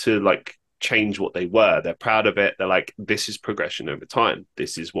try to like change what they were. They're proud of it. They're like, this is progression over time.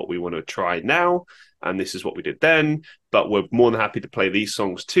 This is what we want to try now, and this is what we did then. But we're more than happy to play these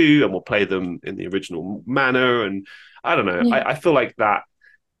songs too, and we'll play them in the original manner. And I don't know. yeah, I feel like that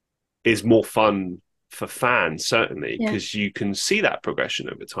is more fun for fans, certainly, yeah. because you can see that progression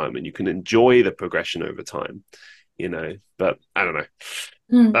over time and you can enjoy the progression over time, you know. But I don't know.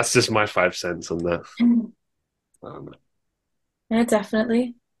 Mm. That's just my 5 cents on that. Yeah,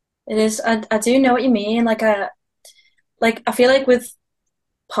 definitely. It is. I do know what you mean. I feel like with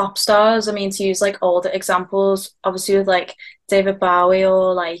pop stars, I mean, to use like older examples, obviously with like David Bowie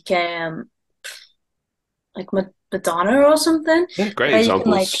or like Madonna or something, Yeah, great where you can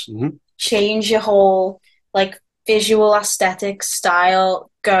like examples. Mm-hmm. change your whole like visual aesthetic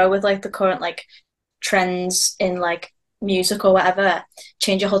style, go with like the current like trends in like music or whatever,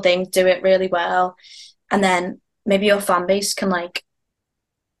 change your whole thing, do it really well, and then maybe your fan base can like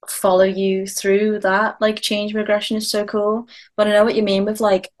follow you through that. Like change progression is so cool. But I know what you mean with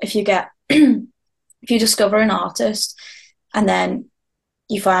like if you get if you discover an artist and then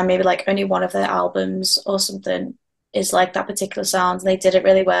you find maybe like only one of their albums or something is like that particular sound and they did it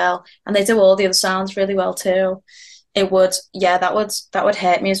really well and they do all the other sounds really well too. It would, yeah, that would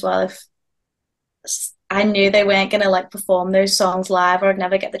hurt me as well if I knew they weren't gonna like perform those songs live or I'd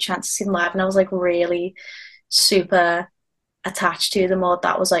never get the chance to see them live and I was like really super attached to them or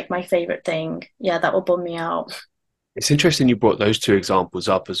that was like my favorite thing. Yeah, that would bum me out. It's interesting you brought those two examples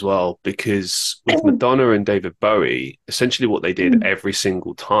up as well, because with Madonna and David Bowie, essentially what they did every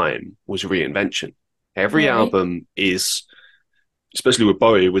single time was reinvention. Every Right. album is, especially with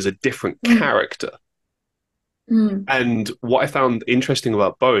Bowie, was a different Mm. character. Mm. And what I found interesting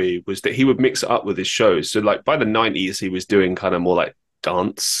about Bowie was that he would mix it up with his shows. So, like by the 90s, he was doing kind of more like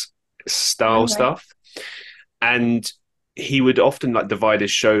dance style All right. stuff. And he would often like divide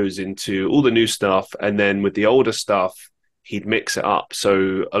his shows into all the new stuff. And then with the older stuff, he'd mix it up.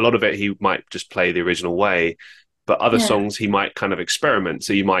 So, a lot of it he might just play the original way, but other Yeah. songs he might kind of experiment.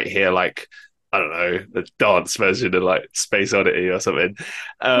 So, you might hear like, I don't know, the dance version of like Space Oddity or something.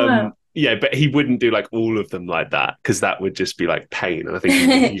 Wow. Yeah, but he wouldn't do like all of them like that because that would just be like pain. And I think he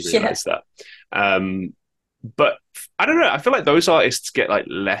Yeah. realized that. Um, but I don't know. I feel like those artists get like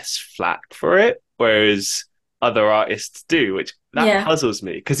less flack for it, whereas other artists do, which that Yeah. puzzles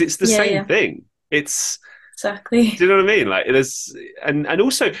me because it's the Yeah, same yeah. thing. It's Exactly. Do you know what I mean? Like there's and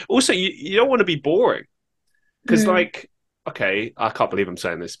also you don't want to be boring because Mm. like okay, I can't believe I'm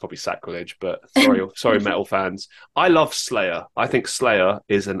saying this, probably sacrilege, but sorry, metal fans. I love Slayer. I think Slayer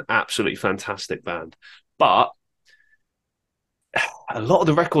is an absolutely fantastic band, but a lot of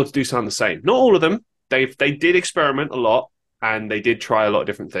the records do sound the same. Not all of them. They did experiment a lot and they did try a lot of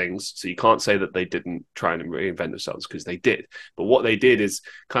different things. So you can't say that they didn't try and reinvent themselves because they did. But what they did is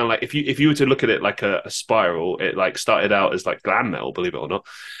kind of like if you were to look at it like a spiral, it like started out as like glam metal, believe it or not,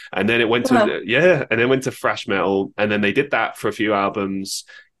 and then it went Wow. to and then went to thrash metal, and then they did that for a few albums.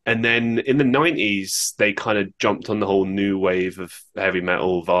 And then in the 90s, they kind of jumped on the whole new wave of heavy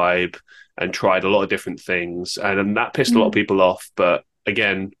metal vibe and tried a lot of different things. And that pissed a lot of Mm. people off. But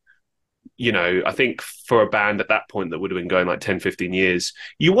again, I think for a band at that point that would have been going like 10, 15 years,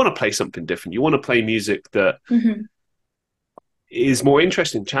 you want to play something different. You want to play music that Hmm. is more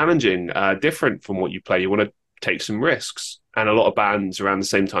interesting, challenging, different from what you play. You want to take some risks. And a lot of bands around the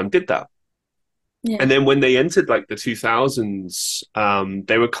same time did that. And Yeah. then when they entered like the 2000s,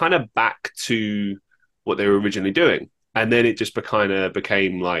 they were kind of back to what they were originally doing. And then it just kind of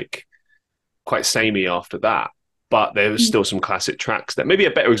became like quite samey after that. But there was Mm. still some classic tracks that maybe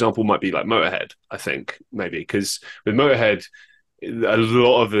a better example might be like Motorhead, I think, maybe. Because with Motorhead, a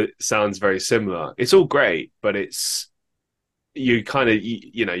lot of it sounds very similar. It's all great, but it's you kind of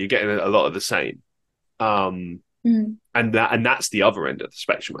you're getting a lot of the same. Um, Mm. and that's the other end of the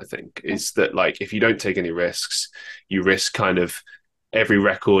spectrum, I think, is that like if you don't take any risks, you risk kind of every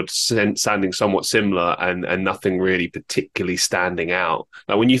record sounding somewhat similar and nothing really particularly standing out.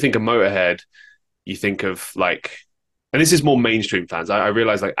 Like when you think of Motorhead, you think of like, and this is more mainstream fans. I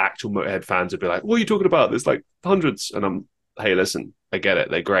realize like actual Motorhead fans would be like, "What are you talking about? There's like hundreds," and I'm, hey, listen, I get it.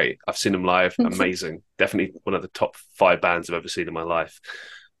 They're great. I've seen them live, amazing. Definitely one of the top 5 bands I've ever seen in my life.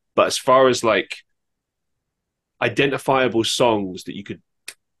 But as far as like identifiable songs that you could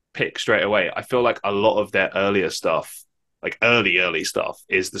pick straight away, I feel like a lot of their earlier stuff, like early stuff,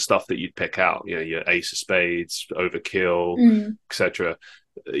 is the stuff that you'd pick out. Your Ace of Spades, Overkill, Mm. etc.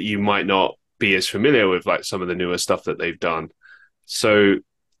 You might not be as familiar with like some of the newer stuff that they've done. So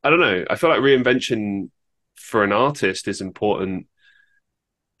I don't know. I feel like reinvention for an artist is important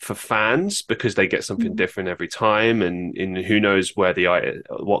for fans because they get something Mm. different every time, and who knows where the artist,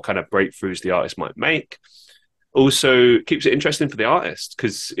 what kind of breakthroughs the artist might make. Also keeps it interesting for the artist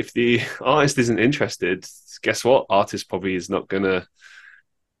because if the artist isn't interested, guess what? Artist probably is not gonna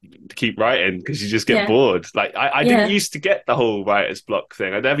keep writing because you just get Yeah. bored. Like I didn't Yeah. used to get the whole writer's block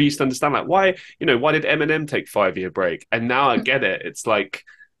thing. I never used to understand like why did Eminem take 5 year break? And now I get it. It's like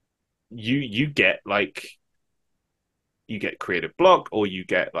you get like you get creative block or you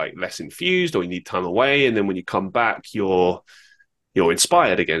get like less infused or you need time away, and then when you come back you're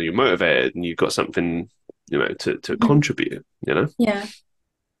inspired again, you're motivated, and you've got something to Mhm. contribute. Yeah,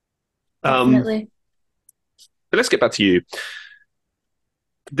 Um, definitely. but let's get back to you.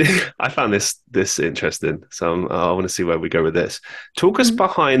 I found this interesting, so I want to see where we go with this. Talk us Mm.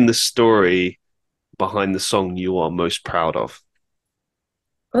 behind the story behind the song you are most proud of.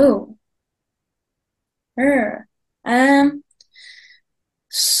 Oh, er. Um,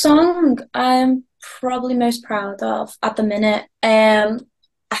 Song I'm probably most proud of at the minute,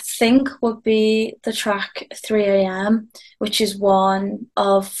 I think would be the track 3 a.m., which is one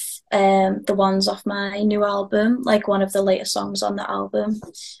of the ones off my new album, like one of the later songs on the album.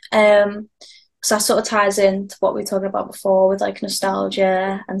 So that sort of ties into what we were talking about before with like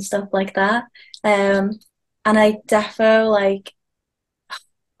nostalgia and stuff like that. Um, and I defo like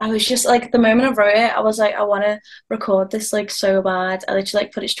I was just like the moment I wrote it, I was like, I want to record this like so bad. I literally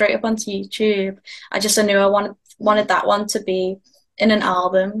like put it straight up onto YouTube. I knew I wanted that one to be in an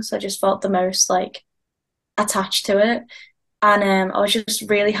album, so I just felt the most like attached to it. And I was just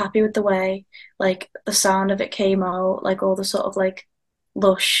really happy with the way like the sound of it came out, like all the sort of like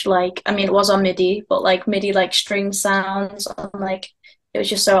lush, like I mean it was on MIDI, but like MIDI like string sounds and like it was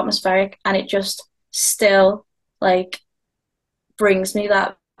just so atmospheric and it just still like brings me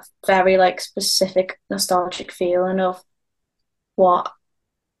that very like specific nostalgic feeling of what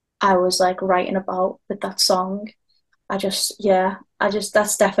I was like writing about with that song. That's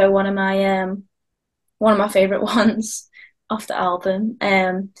definitely one of my favorite ones off the album.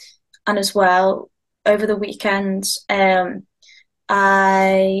 And as well over the weekend,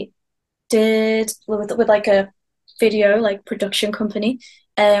 I did with like a video like production company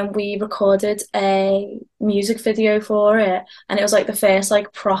and we recorded a music video for it and it was like the first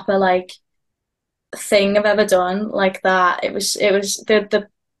like proper like thing I've ever done like that. It was the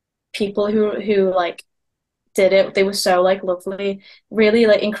people who like did it. They were so like lovely, really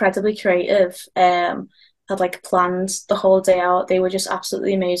like incredibly creative. Had like planned the whole day out. They were just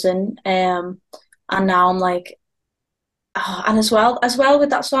absolutely amazing. And now I'm like, oh, and as well with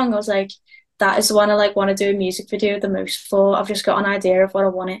that song, I was like, that is the one I like want to do a music video the most for. I've just got an idea of what I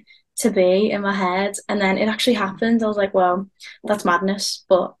want it to be in my head, and then it actually happened. I was like, well, that's madness.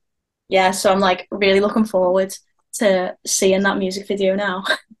 But yeah, so I'm like really looking forward to seeing that music video now.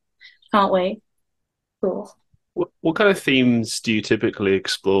 Can't wait. Cool. What kind of themes do you typically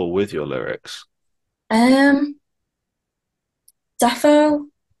explore with your lyrics? Um, Defo,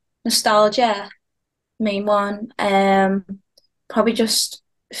 nostalgia, main one. Probably just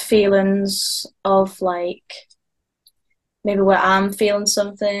feelings of like maybe where I'm feeling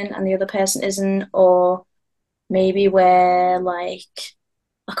something and the other person isn't, or maybe where like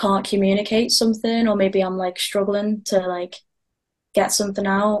I can't communicate something, or maybe I'm like struggling to like get something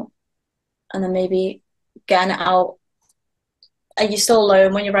out, and then maybe getting it out. Are you still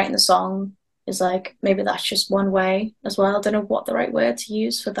alone when you're writing the song? Is like maybe that's just one way as well. I don't know what the right word to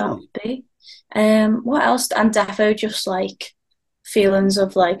use for that Hmm. would be. What else? And defo just like feelings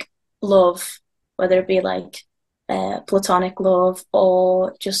of like love, whether it be like platonic love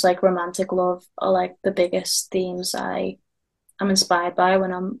or just like romantic love, are like the biggest themes I am inspired by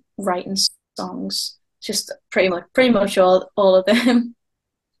when I'm writing songs. Just pretty much all of them.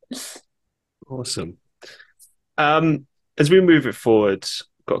 Awesome. Um, as we move it forward,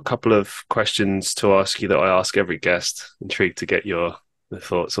 got a couple of questions to ask you that I ask every guest. Intrigued to get your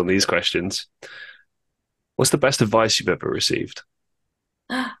thoughts on these questions. What's the best advice you've ever received?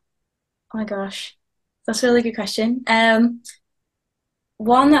 Oh my gosh, that's a really good question.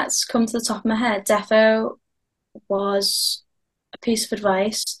 One that's come to the top of my head, defo, was a piece of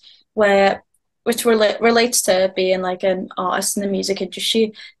advice where which relates to being like an artist in the music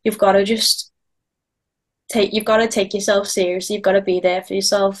industry. You've got to just you've got to take yourself seriously. You've got to be there for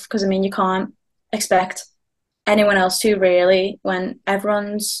yourself because I mean you can't expect anyone else to really when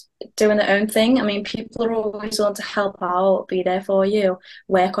everyone's doing their own thing. I mean, people are always willing to help out, be there for you,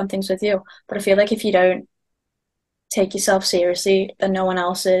 work on things with you. But I feel like if you don't take yourself seriously, then no one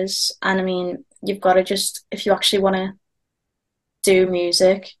else is. And I mean, you've got to just, if you actually want to do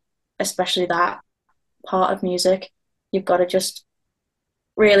music, especially that part of music, you've got to just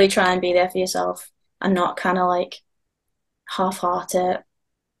really try and be there for yourself and not kind of like half heart it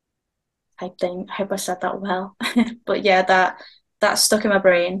type thing. I hope I said that well. But yeah, that stuck in my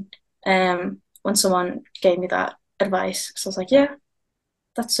brain when someone gave me that advice. So I was like, yeah,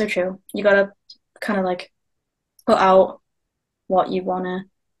 that's so true. You gotta kind of like put out what you wanna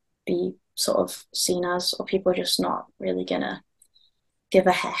be sort of seen as, or people are just not really gonna give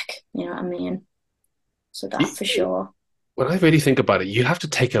a heck. You know what I mean? So that for sure. When I really think about it, you have to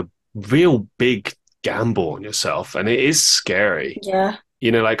take a real big gamble on yourself, and it is scary. Yeah,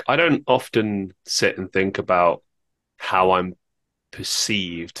 Like I don't often sit and think about how I'm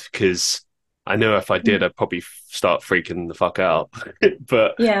perceived because I know if I did, mm. I'd probably start freaking the fuck out.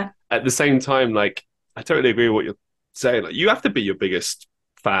 But Yeah, at the same time, like I totally agree with what you're saying. Like you have to be your biggest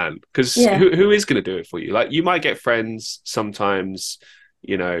fan because yeah, who is going to do it for you? Like you might get friends sometimes,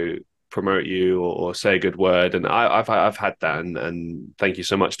 you know, promote you or say a good word, and I've had that, and thank you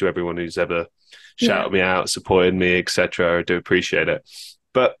so much to everyone who's ever yeah, shouted me out, supported me, etc. I do appreciate it,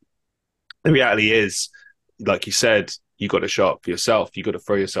 but the reality is, like you said, you got to show up for yourself. You got to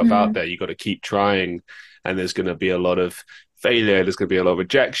throw yourself out mm. there. You got to keep trying, and there's going to be a lot of failure. There's going to be a lot of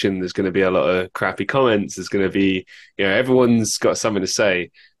rejection. There's going to be a lot of crappy comments. There's going to be, everyone's got something to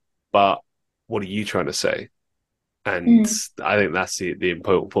say, but what are you trying to say? And Mm. I think that's the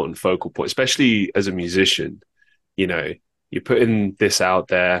important focal point, especially as a musician. You know, you're putting this out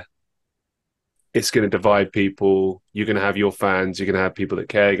there, it's going to divide people. You're going to have your fans. You're going to have people that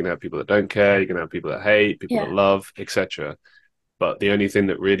care. You're going to have people that don't care. You're going to have people that hate, people that Yeah, love, etc. But the only thing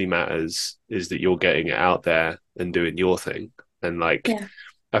that really matters is that you're getting it out there and doing your thing. And like, yeah,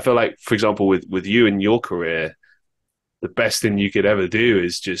 I feel like, for example, with you and your career, the best thing you could ever do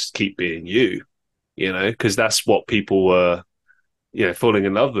is just keep being you. Because that's what people were, falling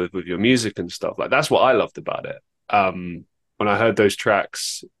in love with your music and stuff. Like that's what I loved about it. When I heard those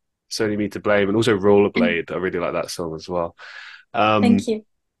tracks, it's only me to blame, and also Rollerblade. I really like that song as well. thank Um, you.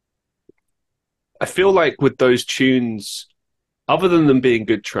 I feel like with those tunes, other than them being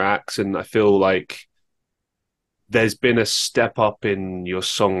good tracks, and I feel like there's been a step up in your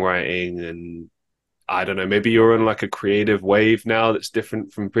songwriting, and I don't know, maybe you're on like a creative wave now that's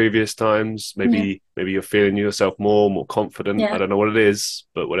different from previous times. Yeah, Maybe you're feeling yourself more confident. I yeah, don't know what it is,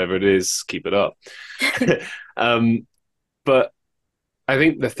 but whatever it is, keep it up. um, but I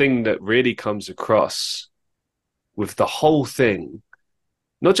think the thing that really comes across with the whole thing,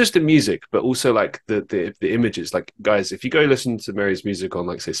 not just the music, but also like the images. Like guys, if you go listen to Mary's music on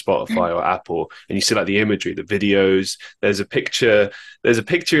like say Spotify or Apple, and you see like the imagery, the videos, there's a picture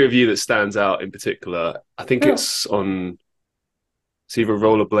of you that stands out in particular. I think Oh, it's either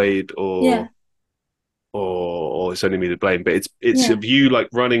rollerblade yeah, or it's only me to blame, but it's yeah. of you like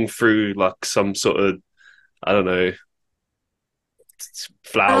running through like some sort of, I don't know, Oh,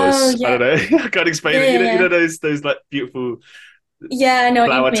 flowers. I don't yeah, know. I can't explain yeah, it. yeah, You know yeah. those like beautiful Yeah, I know what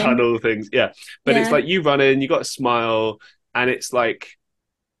you flower mean. tunnel things. Yeah. But it's Yeah. like you run in, you got a smile, and it's like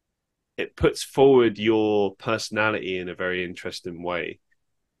it puts forward your personality in a very interesting way.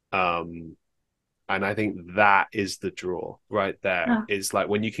 Um, and I think that is the draw right there. Oh, Is like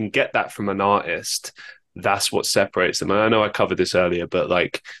when you can get that from an artist, that's what separates them. And I know I covered this earlier, but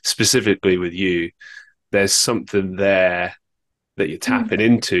like specifically with you, there's something there that you're tapping mm,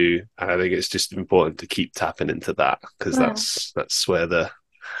 into. And I think it's just important to keep tapping into that because wow. that's where the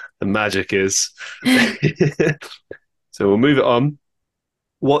magic is. So we'll move it on.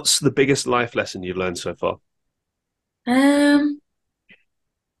 What's the biggest life lesson you've learned so far? Um,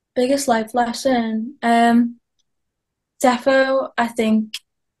 Biggest life lesson. Defo, I think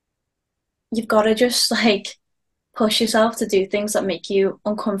you've got to just like push yourself to do things that make you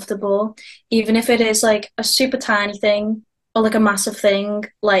uncomfortable, even if it is like a super tiny thing or like a massive thing.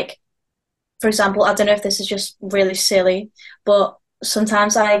 Like, for example, I don't know if this is just really silly, but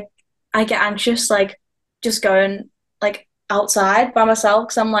sometimes I get anxious like just going like outside by myself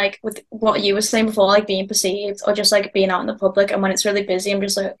because I'm like with what you were saying before, like being perceived or just like being out in the public. And when it's really busy, I'm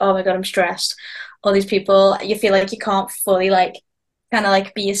just like, oh my God, I'm stressed. All these people, you feel like you can't fully like kind of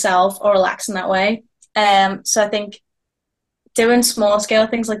like be yourself or relax in that way. So I think doing small scale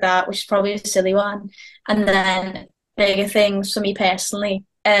things like that, which is probably a silly one, and then bigger things for me personally,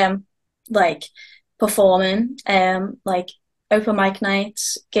 like performing, like open mic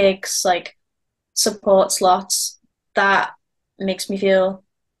nights, gigs, like support slots. That makes me feel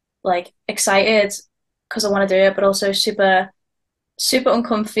like excited because I want to do it, but also super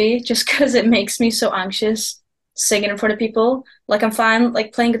uncomfy just because it makes me so anxious singing in front of people. Like I'm fine,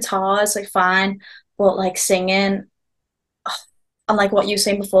 like playing guitar is like fine, but like singing and like what you were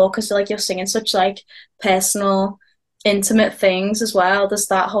saying before, because like you're singing such like personal, intimate things as well. There's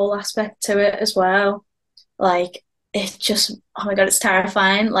that whole aspect to it as well. Like it just, oh my God, it's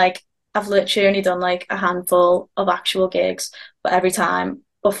terrifying. Like I've literally only done like a handful of actual gigs, but every time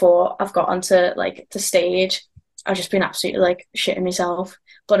before I've got onto like the stage, I've just been absolutely like shitting myself.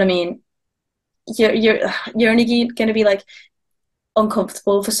 But I mean, you're only gonna be like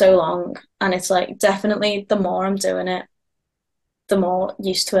uncomfortable for so long, and it's like definitely the more I'm doing it, the more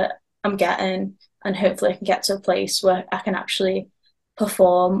used to it I'm getting, and hopefully I can get to a place where I can actually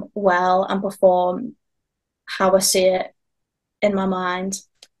perform well and perform how I see it in my mind.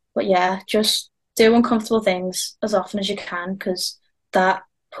 But yeah, just do uncomfortable things as often as you can because that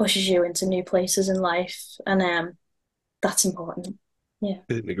pushes you into new places in life, and that's important. Yeah.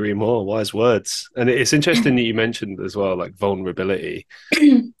 Couldn't agree more. Wise words. And it's interesting that you mentioned as well, like vulnerability,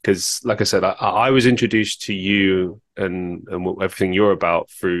 because, like I said, I was introduced to you and everything you're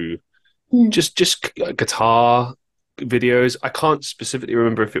about through just guitar videos. I can't specifically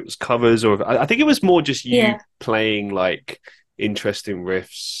remember if it was covers or if, I think it was more just you Yeah. playing like interesting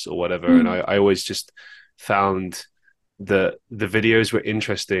riffs or whatever. And Mm. I always just found that the videos were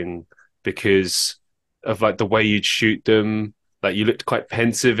interesting because of like the way you'd shoot them. Like you looked quite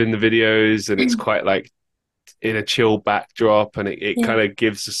pensive in the videos, and it's quite like in a chill backdrop, and it Yeah. kind of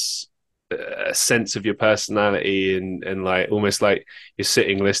gives us a sense of your personality and like almost like you're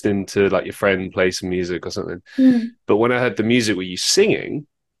sitting listening to like your friend play some music or something. Mm. But when I heard the music with you singing,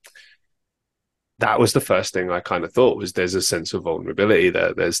 that was the first thing I kind of thought was there's a sense of vulnerability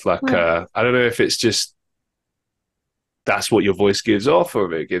there. There's like Wow. I don't know if it's just that's what your voice gives off or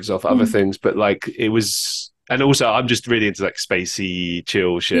if it gives off other Mm. things, but like it was, and also I'm just really into like spacey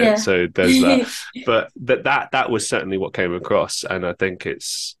chill shit, Yeah. so there's that. But that was certainly what came across, and I think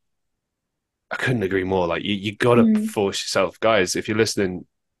it's, I couldn't agree more. Like you got to Mm. force yourself, guys. If you're listening,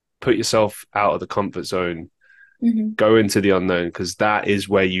 put yourself out of the comfort zone, Mm-hmm. go into the unknown, because that is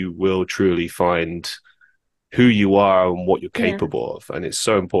where you will truly find who you are and what you're Yeah. capable of. And it's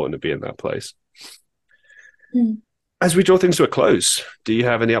so important to be in that place. Mm. As we draw things to a close, do you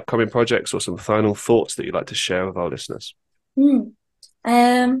have any upcoming projects or some final thoughts that you'd like to share with our listeners? Mm.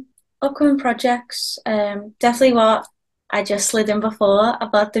 Um, Upcoming projects. Definitely what I just slid in before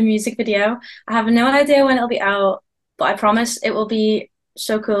about the music video. I have no idea when it'll be out, but I promise it will be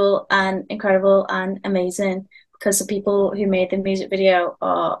so cool and incredible and amazing because the people who made the music video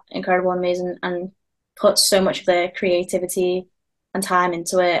are incredible and amazing. And put so much of their creativity and time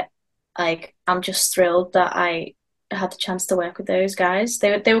into it. Like I'm just thrilled that I had the chance to work with those guys.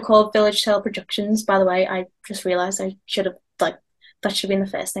 They were called Village Tale Productions, by the way. I just realized I should have like that should have been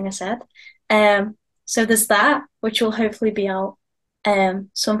the first thing I said. So there's that, which will hopefully be out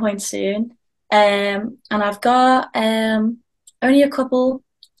some point soon. And I've got only a couple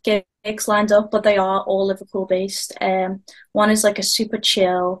gigs lined up, but they are all Liverpool based. One is like a super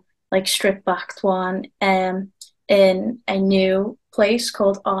chill, like stripped backed one, in a new place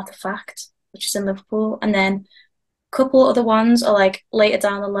called Artifact, which is in Liverpool, and then a couple other ones are like later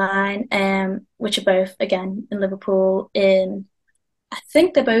down the line, which are both again in Liverpool. I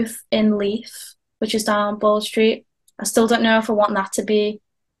think they're both in Leith, which is down Ball Street. I still don't know if I want that to be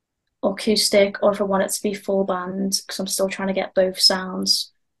acoustic or if I want it to be full band because I'm still trying to get both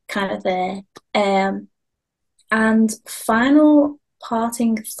sounds kind of there. Um, and final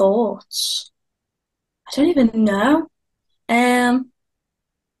parting thoughts. I don't even know. Um,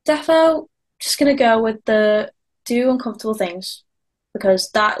 Defo, just gonna go with the do uncomfortable things because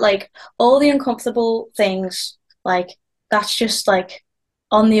that like all the uncomfortable things like that's just like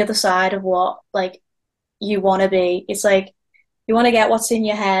on the other side of what like you want to be. It's like you want to get what's in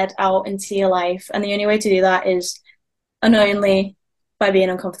your head out into your life, and the only way to do that is unknowingly by being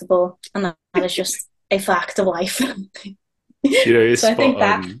uncomfortable, and that is just a fact of life. It's So I spot think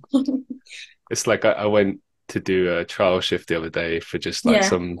that, on. It's like I went to do a trial shift the other day for just like yeah,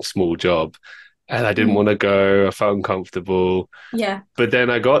 some small job, and I didn't mm, want to go. I felt uncomfortable. yeah, But then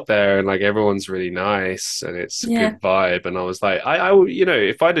I got there and like everyone's really nice and it's a yeah, good vibe. And I was like,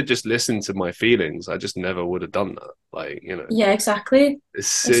 if I'd have just listened to my feelings, I just never would have done that. Like, yeah, exactly,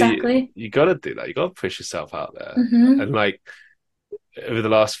 exactly. you got to do that. You got to push yourself out there. Hmm. And like over the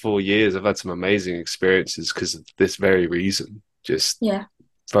last 4 years, I've had some amazing experiences because of this very reason. Just Yeah.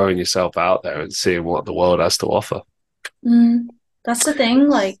 throwing yourself out there and seeing what the world has to offer. Mm. That's the thing.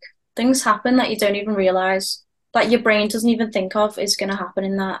 Like things happen that you don't even realize that your brain doesn't even think of is going to happen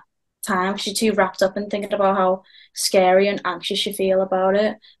in that time because you're too wrapped up in thinking about how scary and anxious you feel about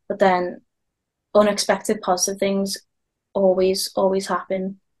it. But then unexpected positive things always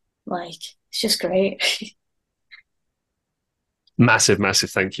happen. Like it's just great. Massive,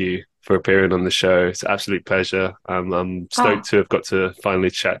 massive thank you for appearing on the show. It's an absolute pleasure. I'm Oh, stoked to have got to finally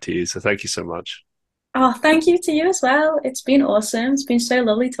chat to you. So thank you so much. oh, thank you to you as well. It's been awesome. It's been so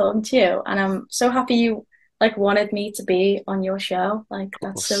lovely talking to you, and I'm so happy you like wanted me to be on your show. Like Of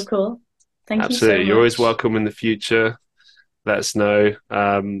that's so course. cool. Thank you so Absolutely. You're always much. welcome in the future. Let us know.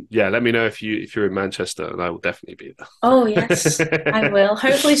 Yeah, let me know if you're in Manchester and I will definitely be Oh yes, I there. will.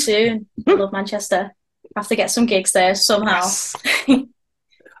 Hopefully soon. I love Manchester. Have to get some gigs there somehow. Yes.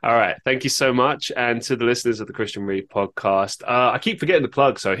 All right. Thank you so much. And to the listeners of the Christian Reeve podcast, I keep forgetting the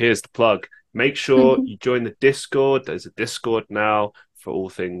plug. So here's the plug. Make sure you join the Discord. There's a Discord now for all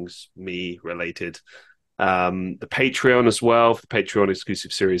things me related. The Patreon as well, for the Patreon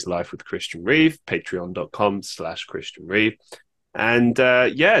exclusive series Life with Christian Reeve, patreon.com/Christian Reeve. And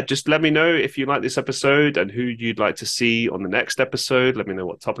yeah, just let me know if you like this episode and who you'd like to see on the next episode. Let me know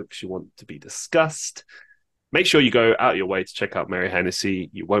what topics you want to be discussed. Make sure you go out your way to check out Mary Hennessy.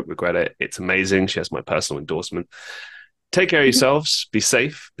 You won't regret it. It's amazing. She has my personal endorsement. Take care of yourselves. Be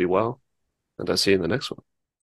safe. Be well. And I'll see you in the next one.